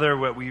one another.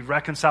 We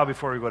reconcile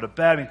before we go to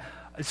bed. I mean,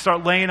 I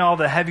start laying all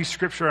the heavy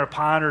scripture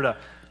upon her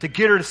to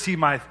get her to see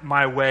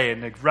my way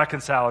and to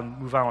reconcile and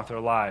move on with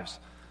our lives.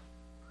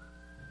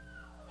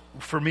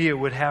 For me, it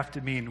would have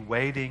to mean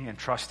waiting and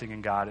trusting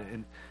in God.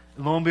 And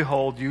lo and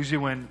behold, usually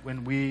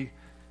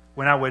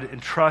when I would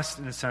entrust,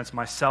 in a sense,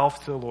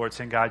 myself to the Lord,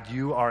 saying, God,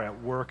 you are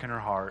at work in her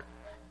heart.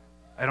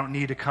 I don't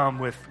need to come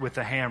with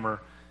a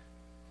hammer.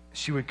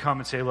 She would come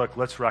and say, look,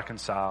 let's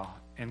reconcile.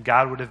 And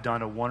God would have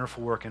done a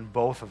wonderful work in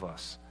both of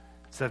us.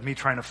 Instead of me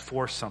trying to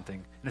force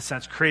something, in a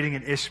sense, creating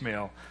an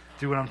Ishmael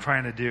through what I'm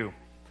trying to do.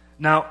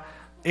 Now,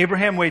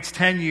 Abraham waits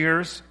 10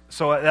 years,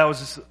 so that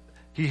was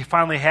he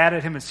finally had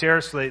it, him and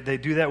Sarah, so they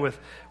do that with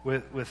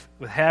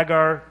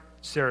Hagar,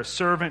 Sarah's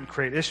servant, and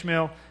create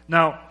Ishmael.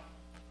 Now,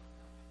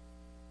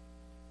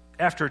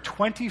 after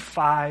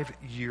 25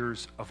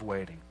 years of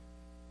waiting,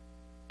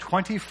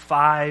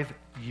 25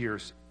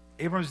 years,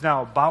 Abram's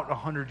now about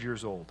 100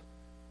 years old.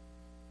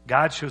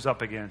 God shows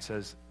up again and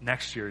says,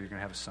 next year you're going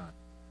to have a son.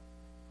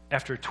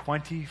 After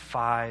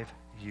 25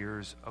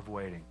 years of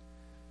waiting.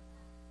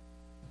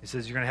 He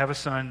says, you're going to have a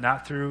son,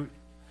 not through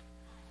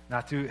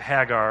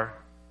Hagar,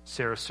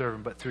 Sarah's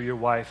servant, but through your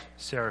wife,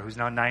 Sarah, who's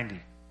now 90.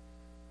 You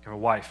have a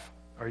wife,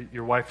 or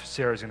your wife,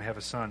 Sarah, is going to have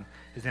a son.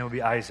 His name will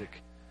be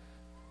Isaac.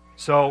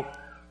 So,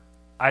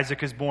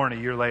 Isaac is born a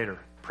year later.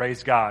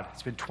 Praise God.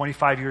 It's been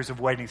 25 years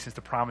of waiting since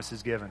the promise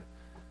is given.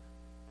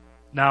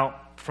 Now,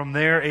 from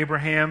there,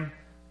 Abraham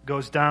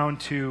goes down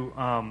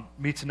to,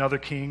 meets another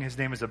king. His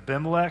name is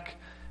Abimelech.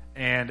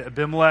 And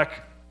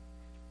Abimelech,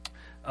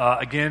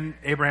 again,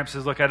 Abraham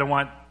says, look, I don't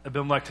want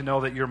Abimelech to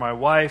know that you're my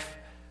wife.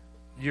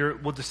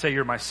 We'll just say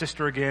you're my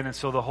sister again. And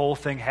so the whole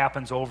thing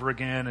happens over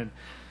again. And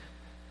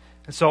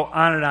so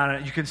on and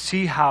on. You can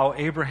see how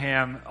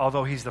Abraham,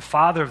 although he's the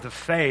father of the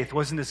faith,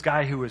 wasn't this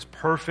guy who was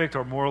perfect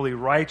or morally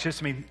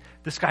righteous. I mean,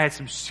 this guy had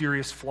some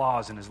serious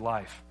flaws in his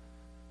life.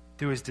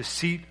 Through his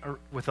deceit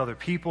with other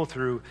people,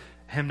 through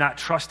him not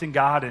trusting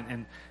God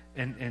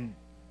and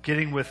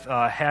getting with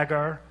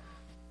Hagar.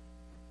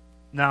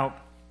 Now,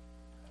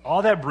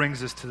 all that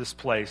brings us to this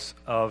place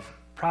of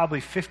probably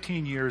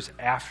 15 years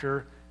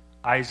after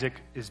Isaac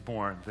is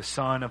born, the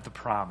son of the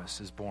promise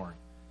is born.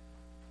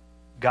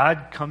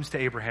 God comes to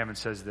Abraham and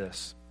says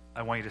this,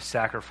 I want you to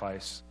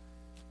sacrifice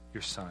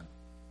your son.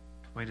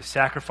 I want you to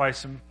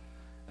sacrifice him,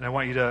 and I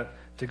want you to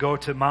go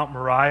to Mount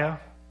Moriah,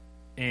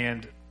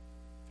 and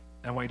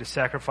I want you to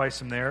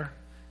sacrifice him there.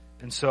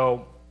 And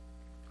so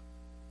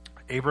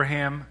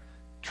Abraham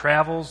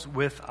travels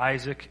with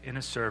Isaac and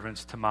his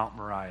servants to Mount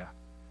Moriah,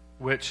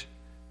 which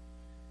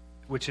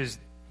is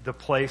the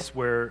place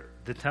where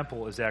the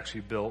temple is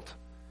actually built.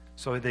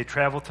 So they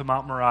travel to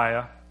Mount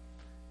Moriah,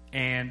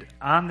 and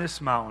on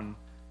this mountain,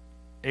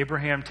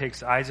 Abraham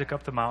takes Isaac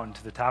up the mountain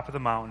to the top of the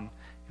mountain,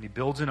 and he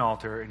builds an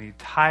altar, and he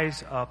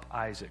ties up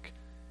Isaac.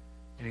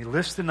 And he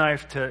lifts the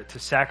knife to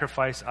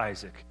sacrifice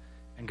Isaac.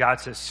 And God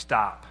says,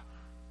 stop.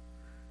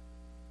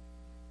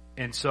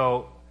 And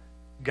so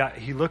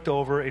he looked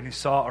over and he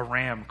saw a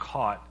ram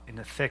caught in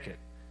a thicket.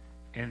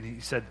 And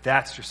he said,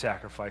 that's your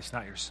sacrifice,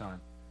 not your son.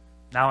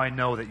 Now I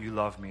know that you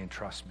love me and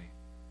trust me.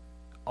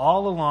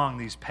 All along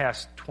these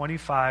past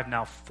 25,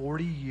 now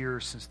 40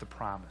 years since the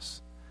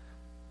promise,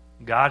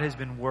 God has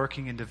been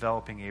working and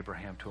developing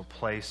Abraham to a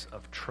place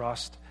of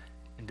trust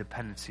and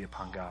dependency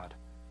upon God.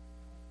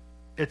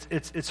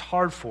 It's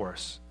hard for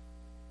us.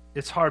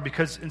 It's hard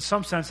because in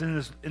some sense,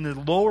 in the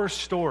lower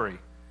story,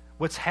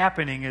 what's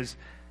happening is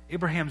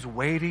Abraham's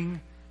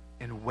waiting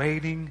and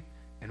waiting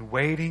and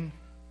waiting.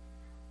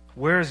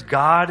 Where is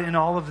God in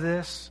all of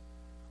this?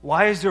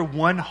 Why is there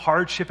one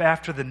hardship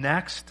after the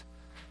next?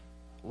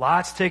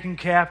 Lot's taken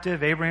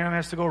captive. Abraham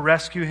has to go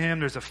rescue him.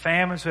 There's a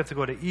famine, so they have to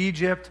go to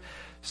Egypt.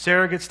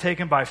 Sarah gets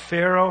taken by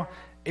Pharaoh.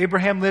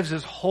 Abraham lives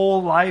his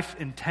whole life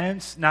in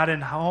tents, not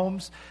in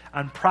homes,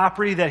 on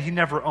property that he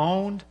never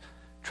owned,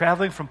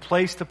 traveling from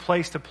place to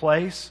place to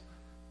place.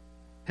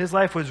 His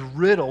life was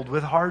riddled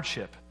with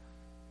hardship.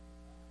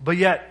 But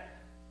yet,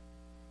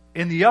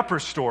 in the upper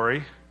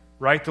story,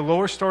 right, the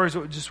lower story is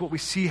just what we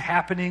see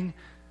happening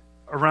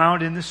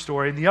around in this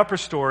story. In the upper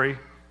story,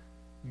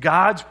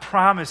 God's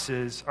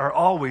promises are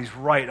always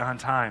right on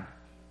time.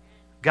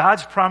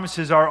 God's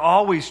promises are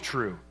always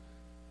true.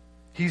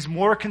 He's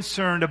more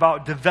concerned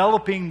about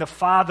developing the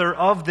father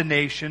of the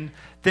nation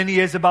than he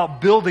is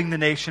about building the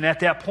nation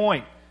at that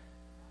point.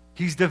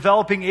 He's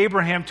developing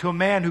Abraham to a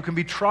man who can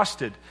be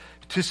trusted,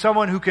 to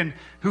someone who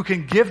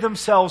can give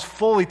themselves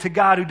fully to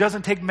God, who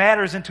doesn't take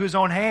matters into his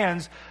own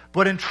hands,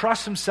 but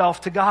entrusts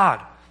himself to God.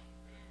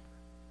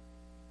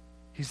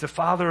 He's the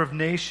father of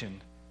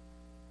nation.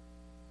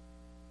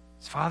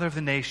 He's father of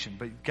the nation,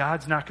 but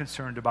God's not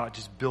concerned about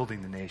just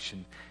building the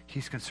nation.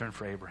 He's concerned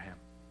for Abraham.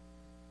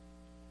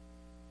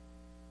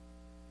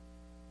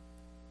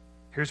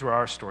 Here's where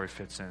our story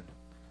fits in.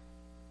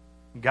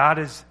 God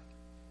is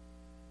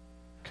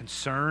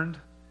concerned,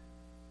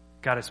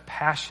 God is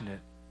passionate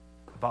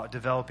about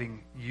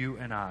developing you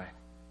and I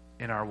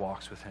in our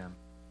walks with Him,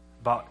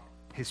 about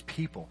His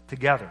people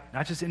together,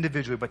 not just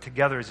individually, but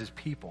together as His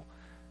people,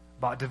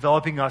 about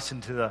developing us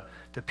into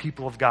the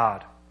people of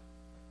God.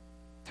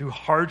 Through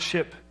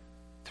hardship,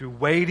 through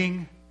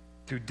waiting,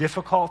 through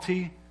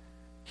difficulty,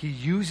 He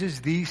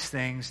uses these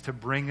things to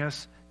bring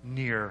us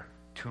near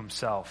to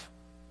Himself.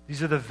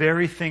 These are the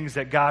very things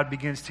that God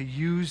begins to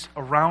use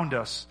around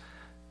us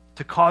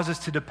to cause us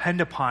to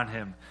depend upon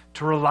Him,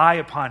 to rely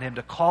upon Him,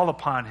 to call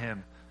upon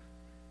Him,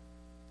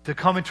 to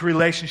come into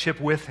relationship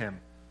with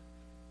Him,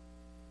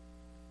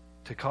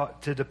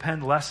 to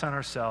depend less on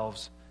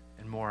ourselves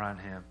and more on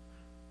Him.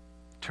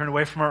 Turn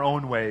away from our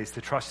own ways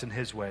to trust in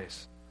His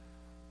ways.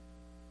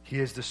 He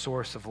is the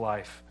source of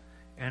life.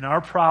 And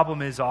our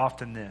problem is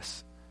often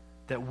this,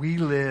 that we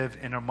live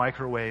in a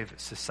microwave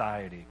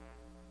society.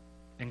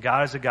 And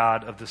God is a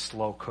God of the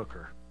slow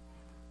cooker.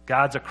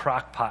 God's a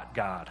crock-pot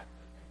God.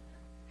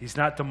 He's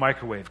not the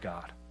microwave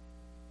God.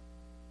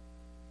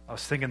 I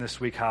was thinking this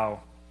week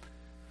how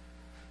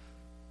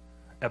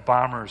at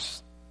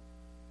Bombers,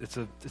 it's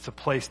a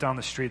place down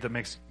the street that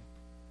makes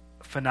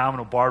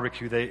phenomenal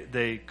barbecue.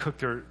 They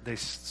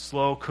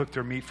slow cook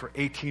their meat for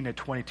 18 to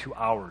 22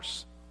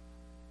 hours.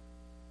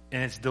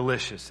 And it's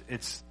delicious.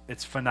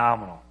 It's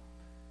phenomenal.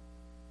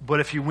 But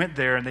if you went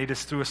there and they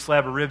just threw a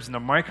slab of ribs in the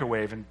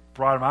microwave and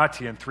brought them out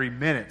to you in 3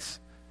 minutes,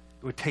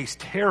 it would taste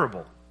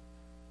terrible.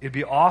 It'd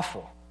be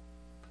awful.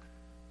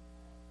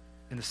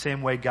 In the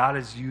same way, God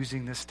is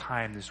using this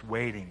time, this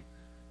waiting,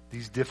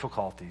 these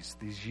difficulties,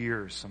 these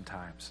years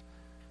sometimes,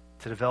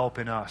 to develop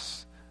in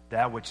us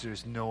that which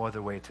there's no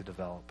other way to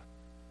develop.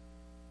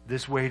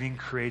 This waiting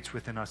creates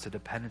within us a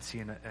dependency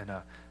and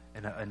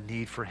a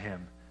need for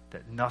Him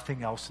that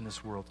nothing else in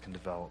this world can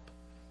develop.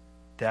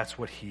 That's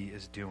what He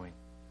is doing.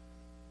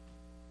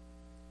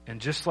 And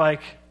just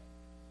like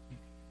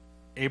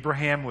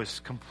Abraham was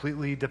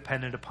completely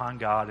dependent upon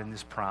God in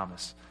this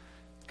promise,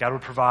 God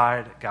would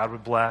provide, God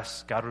would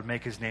bless, God would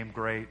make His name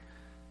great.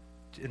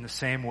 In the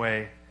same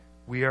way,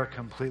 we are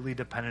completely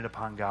dependent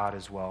upon God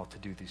as well to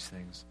do these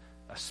things,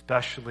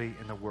 especially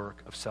in the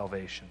work of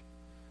salvation.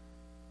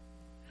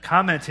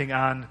 Commenting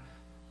on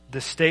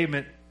the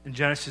statement in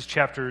Genesis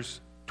chapters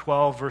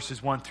 12,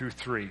 verses 1 through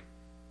 3,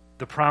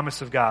 the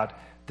promise of God,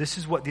 this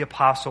is what the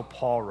Apostle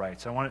Paul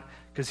writes.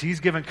 Because he's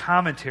given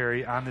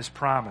commentary on this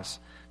promise.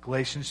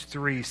 Galatians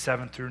 3,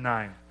 7 through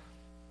 9.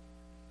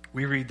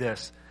 We read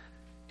this.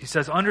 He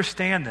says,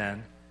 "Understand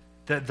then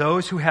that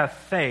those who have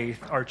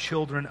faith are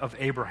children of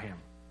Abraham.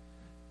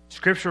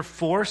 Scripture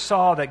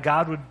foresaw that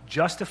God would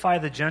justify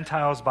the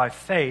Gentiles by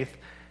faith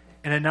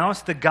and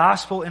announced the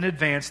gospel in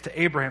advance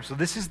to Abraham." So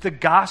this is the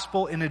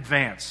gospel in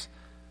advance.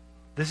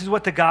 This is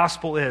what the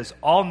gospel is.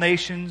 All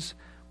nations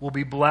will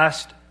be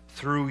blessed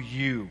through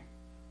you.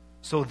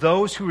 So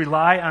those who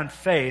rely on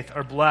faith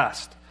are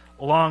blessed,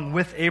 along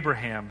with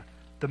Abraham,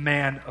 the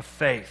man of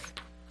faith.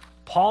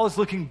 Paul is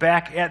looking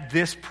back at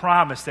this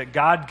promise that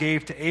God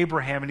gave to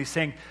Abraham, and he's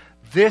saying,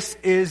 this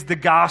is the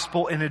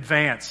gospel in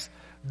advance.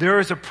 There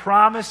is a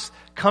promise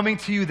coming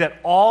to you that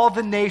all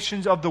the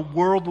nations of the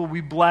world will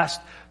be blessed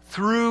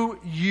through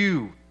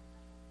you.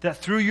 That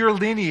through your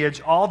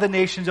lineage, all the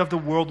nations of the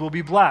world will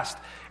be blessed.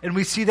 And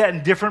we see that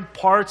in different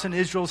parts in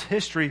Israel's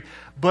history.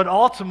 But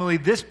ultimately,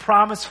 this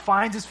promise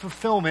finds its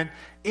fulfillment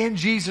in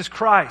Jesus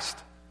Christ.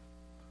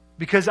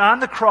 Because on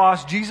the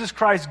cross, Jesus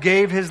Christ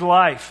gave His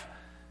life.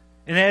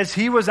 And as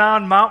he was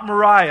on Mount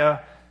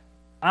Moriah,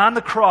 on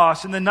the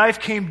cross, and the knife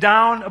came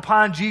down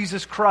upon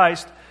Jesus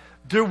Christ,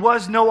 there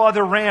was no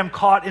other ram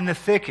caught in the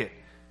thicket.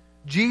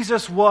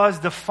 Jesus was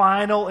the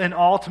final and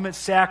ultimate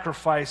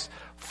sacrifice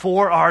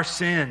for our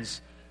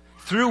sins,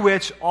 through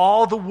which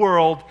all the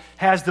world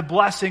has the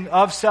blessing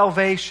of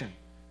salvation.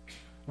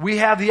 We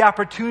have the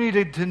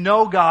opportunity to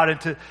know God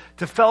and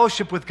to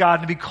fellowship with God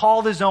and to be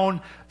called His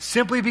own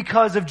simply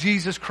because of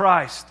Jesus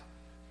Christ.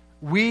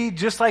 We,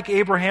 just like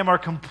Abraham, are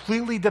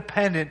completely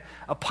dependent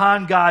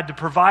upon God to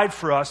provide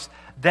for us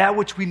that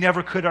which we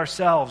never could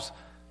ourselves.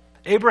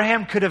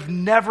 Abraham could have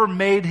never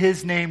made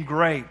his name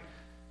great,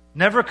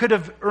 never could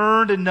have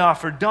earned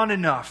enough or done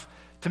enough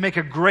to make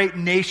a great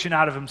nation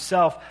out of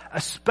himself,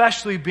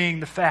 especially being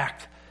the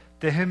fact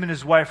that him and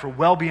his wife were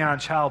well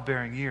beyond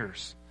childbearing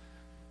years.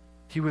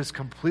 He was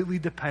completely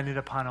dependent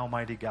upon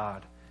Almighty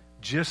God,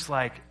 just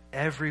like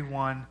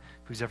everyone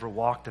who's ever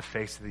walked the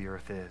face of the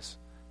earth is.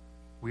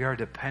 We are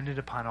dependent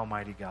upon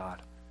Almighty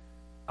God.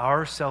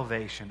 Our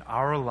salvation,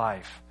 our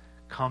life,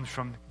 comes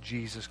from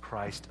Jesus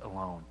Christ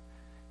alone.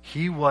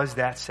 He was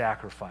that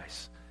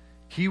sacrifice.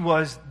 He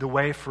was the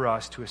way for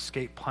us to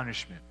escape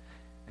punishment.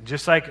 And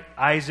just like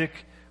Isaac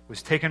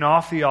was taken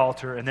off the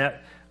altar and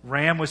that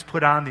ram was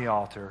put on the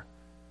altar,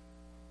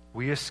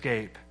 we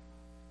escape.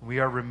 We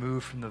are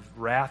removed from the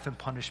wrath and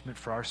punishment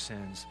for our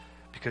sins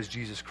because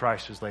Jesus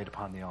Christ was laid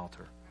upon the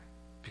altar,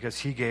 because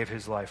He gave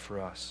His life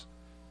for us.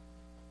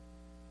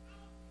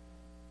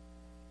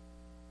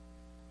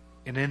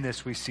 And in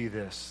this we see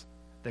this,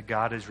 that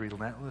God is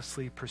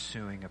relentlessly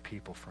pursuing a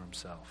people for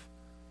Himself.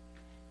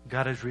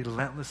 God is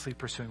relentlessly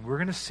pursuing. We're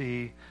going to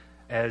see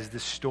as the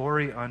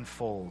story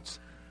unfolds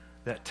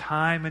that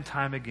time and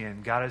time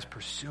again, God is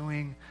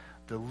pursuing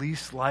the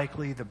least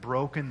likely, the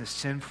broken, the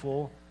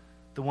sinful,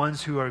 the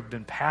ones who have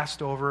been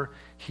passed over.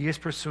 He is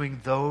pursuing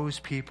those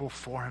people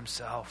for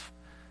Himself.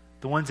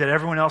 The ones that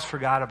everyone else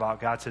forgot about,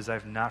 God says,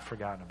 I've not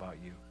forgotten about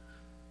you.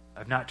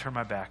 I've not turned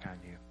my back on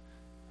you.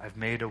 I've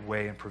made a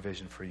way and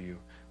provision for you.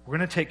 We're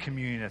going to take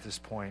communion at this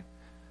point.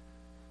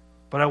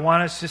 But I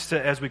want us just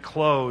to, as we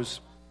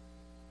close,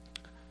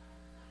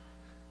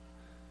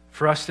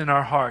 for us in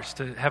our hearts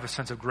to have a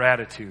sense of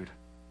gratitude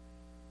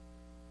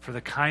for the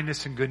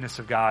kindness and goodness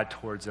of God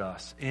towards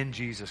us in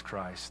Jesus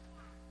Christ.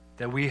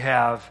 That we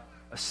have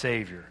a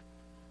Savior.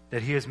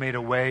 That He has made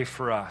a way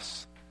for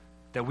us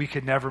that we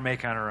could never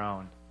make on our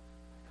own.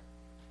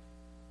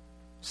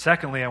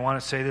 Secondly, I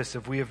want to say this.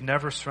 If we have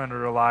never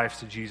surrendered our lives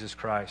to Jesus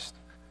Christ,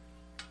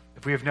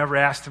 if we have never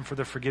asked Him for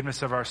the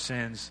forgiveness of our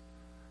sins,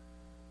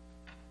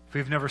 if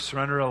we've never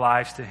surrendered our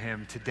lives to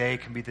Him, today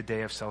can be the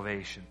day of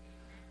salvation.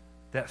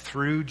 That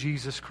through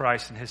Jesus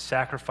Christ and His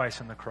sacrifice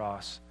on the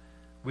cross,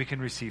 we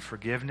can receive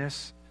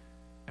forgiveness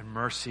and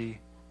mercy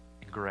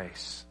and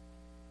grace.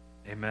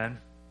 Amen.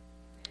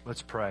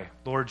 Let's pray.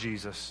 Lord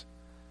Jesus,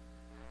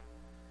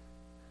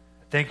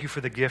 thank You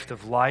for the gift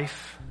of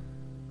life.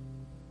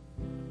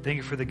 Thank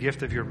You for the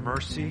gift of Your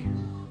mercy.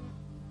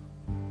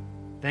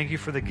 Thank You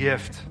for the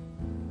gift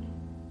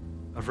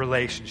of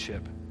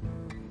relationship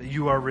that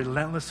You are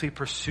relentlessly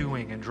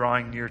pursuing and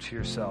drawing near to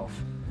Yourself.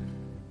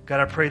 God,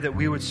 I pray that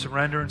we would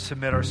surrender and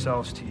submit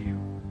ourselves to You,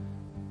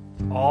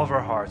 all of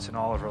our hearts and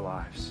all of our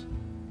lives.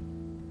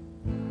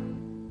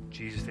 In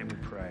Jesus' name we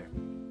pray.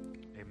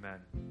 Amen.